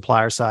both on the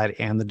supplier side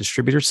and the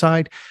distributor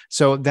side.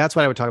 So that's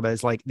what I would talk about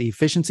is like the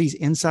efficiencies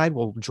inside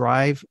will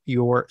drive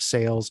your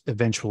sales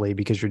eventually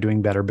because you're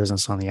doing better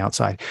business on the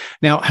outside.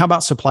 Now, how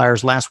about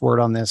suppliers? Last word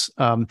on this.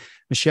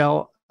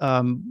 Michele,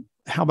 how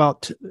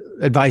about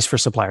advice for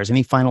suppliers?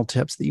 Any final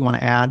tips that you want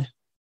to add?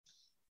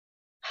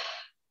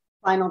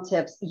 Final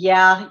tips.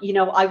 Yeah.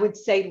 I would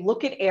say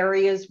look at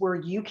areas where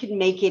you can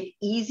make it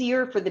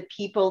easier for the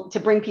people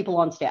to bring people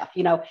on staff.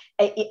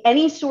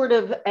 Any sort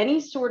of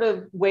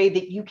way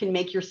that you can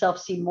make yourself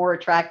seem more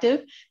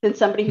attractive than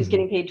somebody who's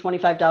getting paid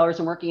 $25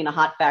 and working in a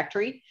hot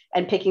factory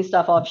and picking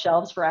stuff off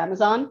shelves for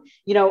Amazon,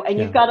 and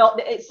you've got all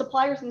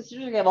suppliers and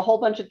distributors have a whole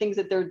bunch of things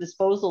at their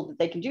disposal that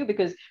they can do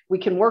because we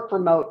can work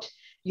remote.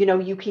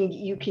 You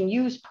can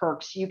use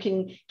perks. You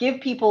can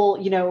give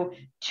people,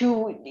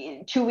 2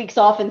 weeks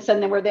off and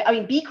send them where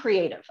be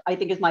creative, I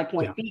think is my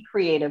point. Yeah. Be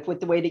creative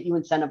with the way that you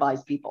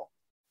incentivize people.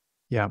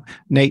 Yeah.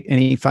 Nate,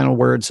 any final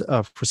words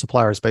for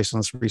suppliers based on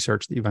this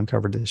research that you've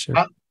uncovered this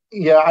year?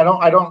 I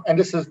don't, and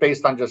this is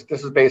based on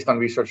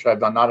research that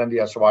I've done, not in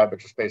the SOI, but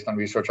just based on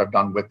research I've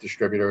done with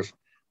distributors.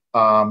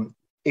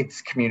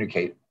 It's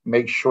communicate.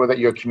 Make sure that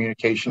your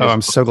communication.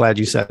 I'm so glad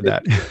you said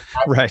that.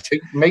 Right.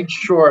 Make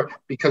sure,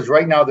 because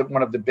right now that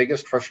one of the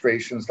biggest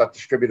frustrations that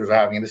distributors are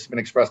having, and this has been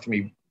expressed to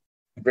me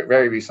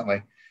very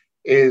recently,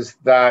 is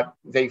that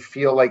they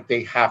feel like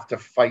they have to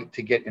fight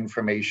to get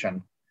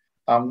information.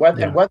 And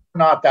whether or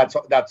not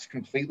that's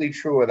completely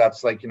true, or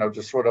that's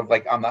just sort of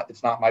like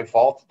it's not my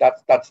fault.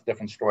 That's a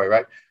different story,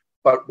 right?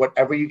 But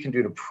whatever you can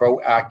do to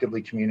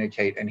proactively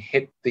communicate and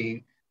hit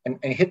the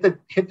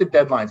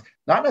deadlines,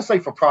 not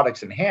necessarily for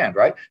products in hand,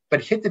 right?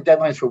 But hit the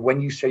deadlines for when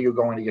you say you're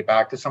going to get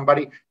back to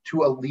somebody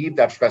to alleviate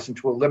that stress and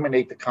to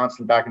eliminate the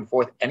constant back and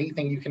forth.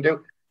 Anything you can do,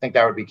 I think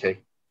that would be key.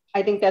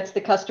 I think that's the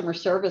customer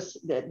service,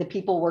 the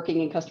people working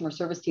in customer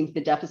service teams,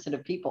 the deficit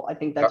of people. I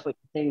think that's what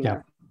you're saying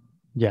there.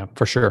 Yeah,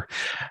 for sure.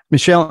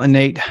 Michele and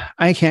Nate,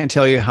 I can't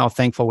tell you how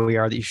thankful we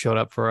are that you showed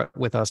up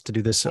with us to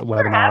do this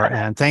webinar.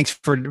 And thanks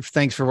for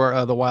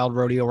the wild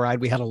rodeo ride.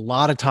 We had a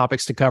lot of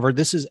topics to cover.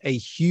 This is a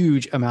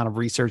huge amount of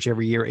research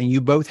every year, and you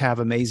both have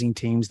amazing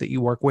teams that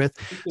you work with.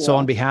 Yeah. So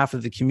on behalf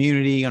of the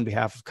community, on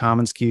behalf of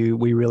commonsku,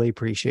 we really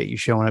appreciate you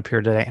showing up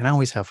here today. And I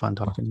always have fun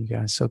talking to you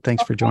guys. So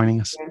thanks for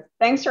joining us.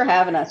 Thanks for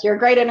having us. You're a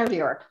great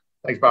interviewer.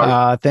 Thanks,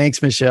 Bobby. Thanks,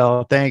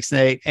 Michele. Thanks,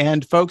 Nate.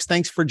 And folks,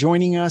 thanks for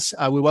joining us.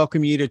 We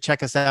welcome you to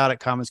check us out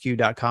at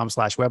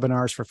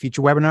commonsku.com/webinars for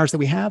future webinars that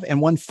we have. And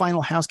one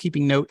final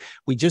housekeeping note,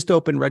 we just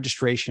opened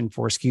registration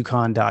for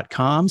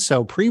skucon.com.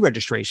 So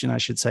pre-registration.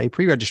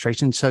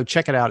 So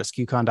check it out at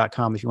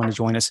skucon.com if you want to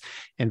join us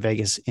in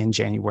Vegas in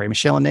January.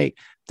 Michele and Nate,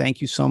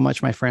 thank you so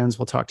much, my friends.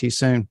 We'll talk to you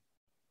soon.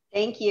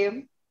 Thank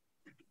you.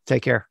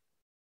 Take care.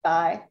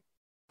 Bye.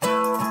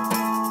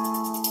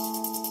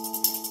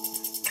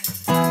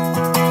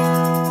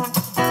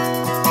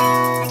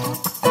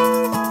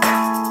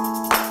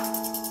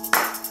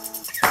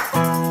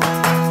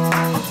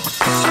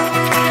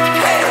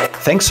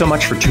 Thanks so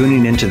much for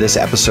tuning into this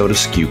episode of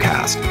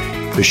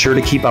SKUcast. Be sure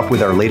to keep up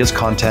with our latest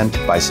content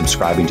by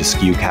subscribing to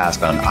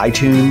SKUcast on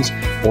iTunes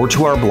or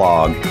to our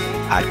blog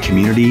at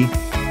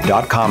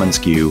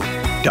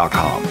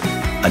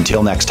community.commonsku.com.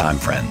 Until next time,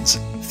 friends,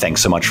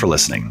 thanks so much for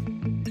listening.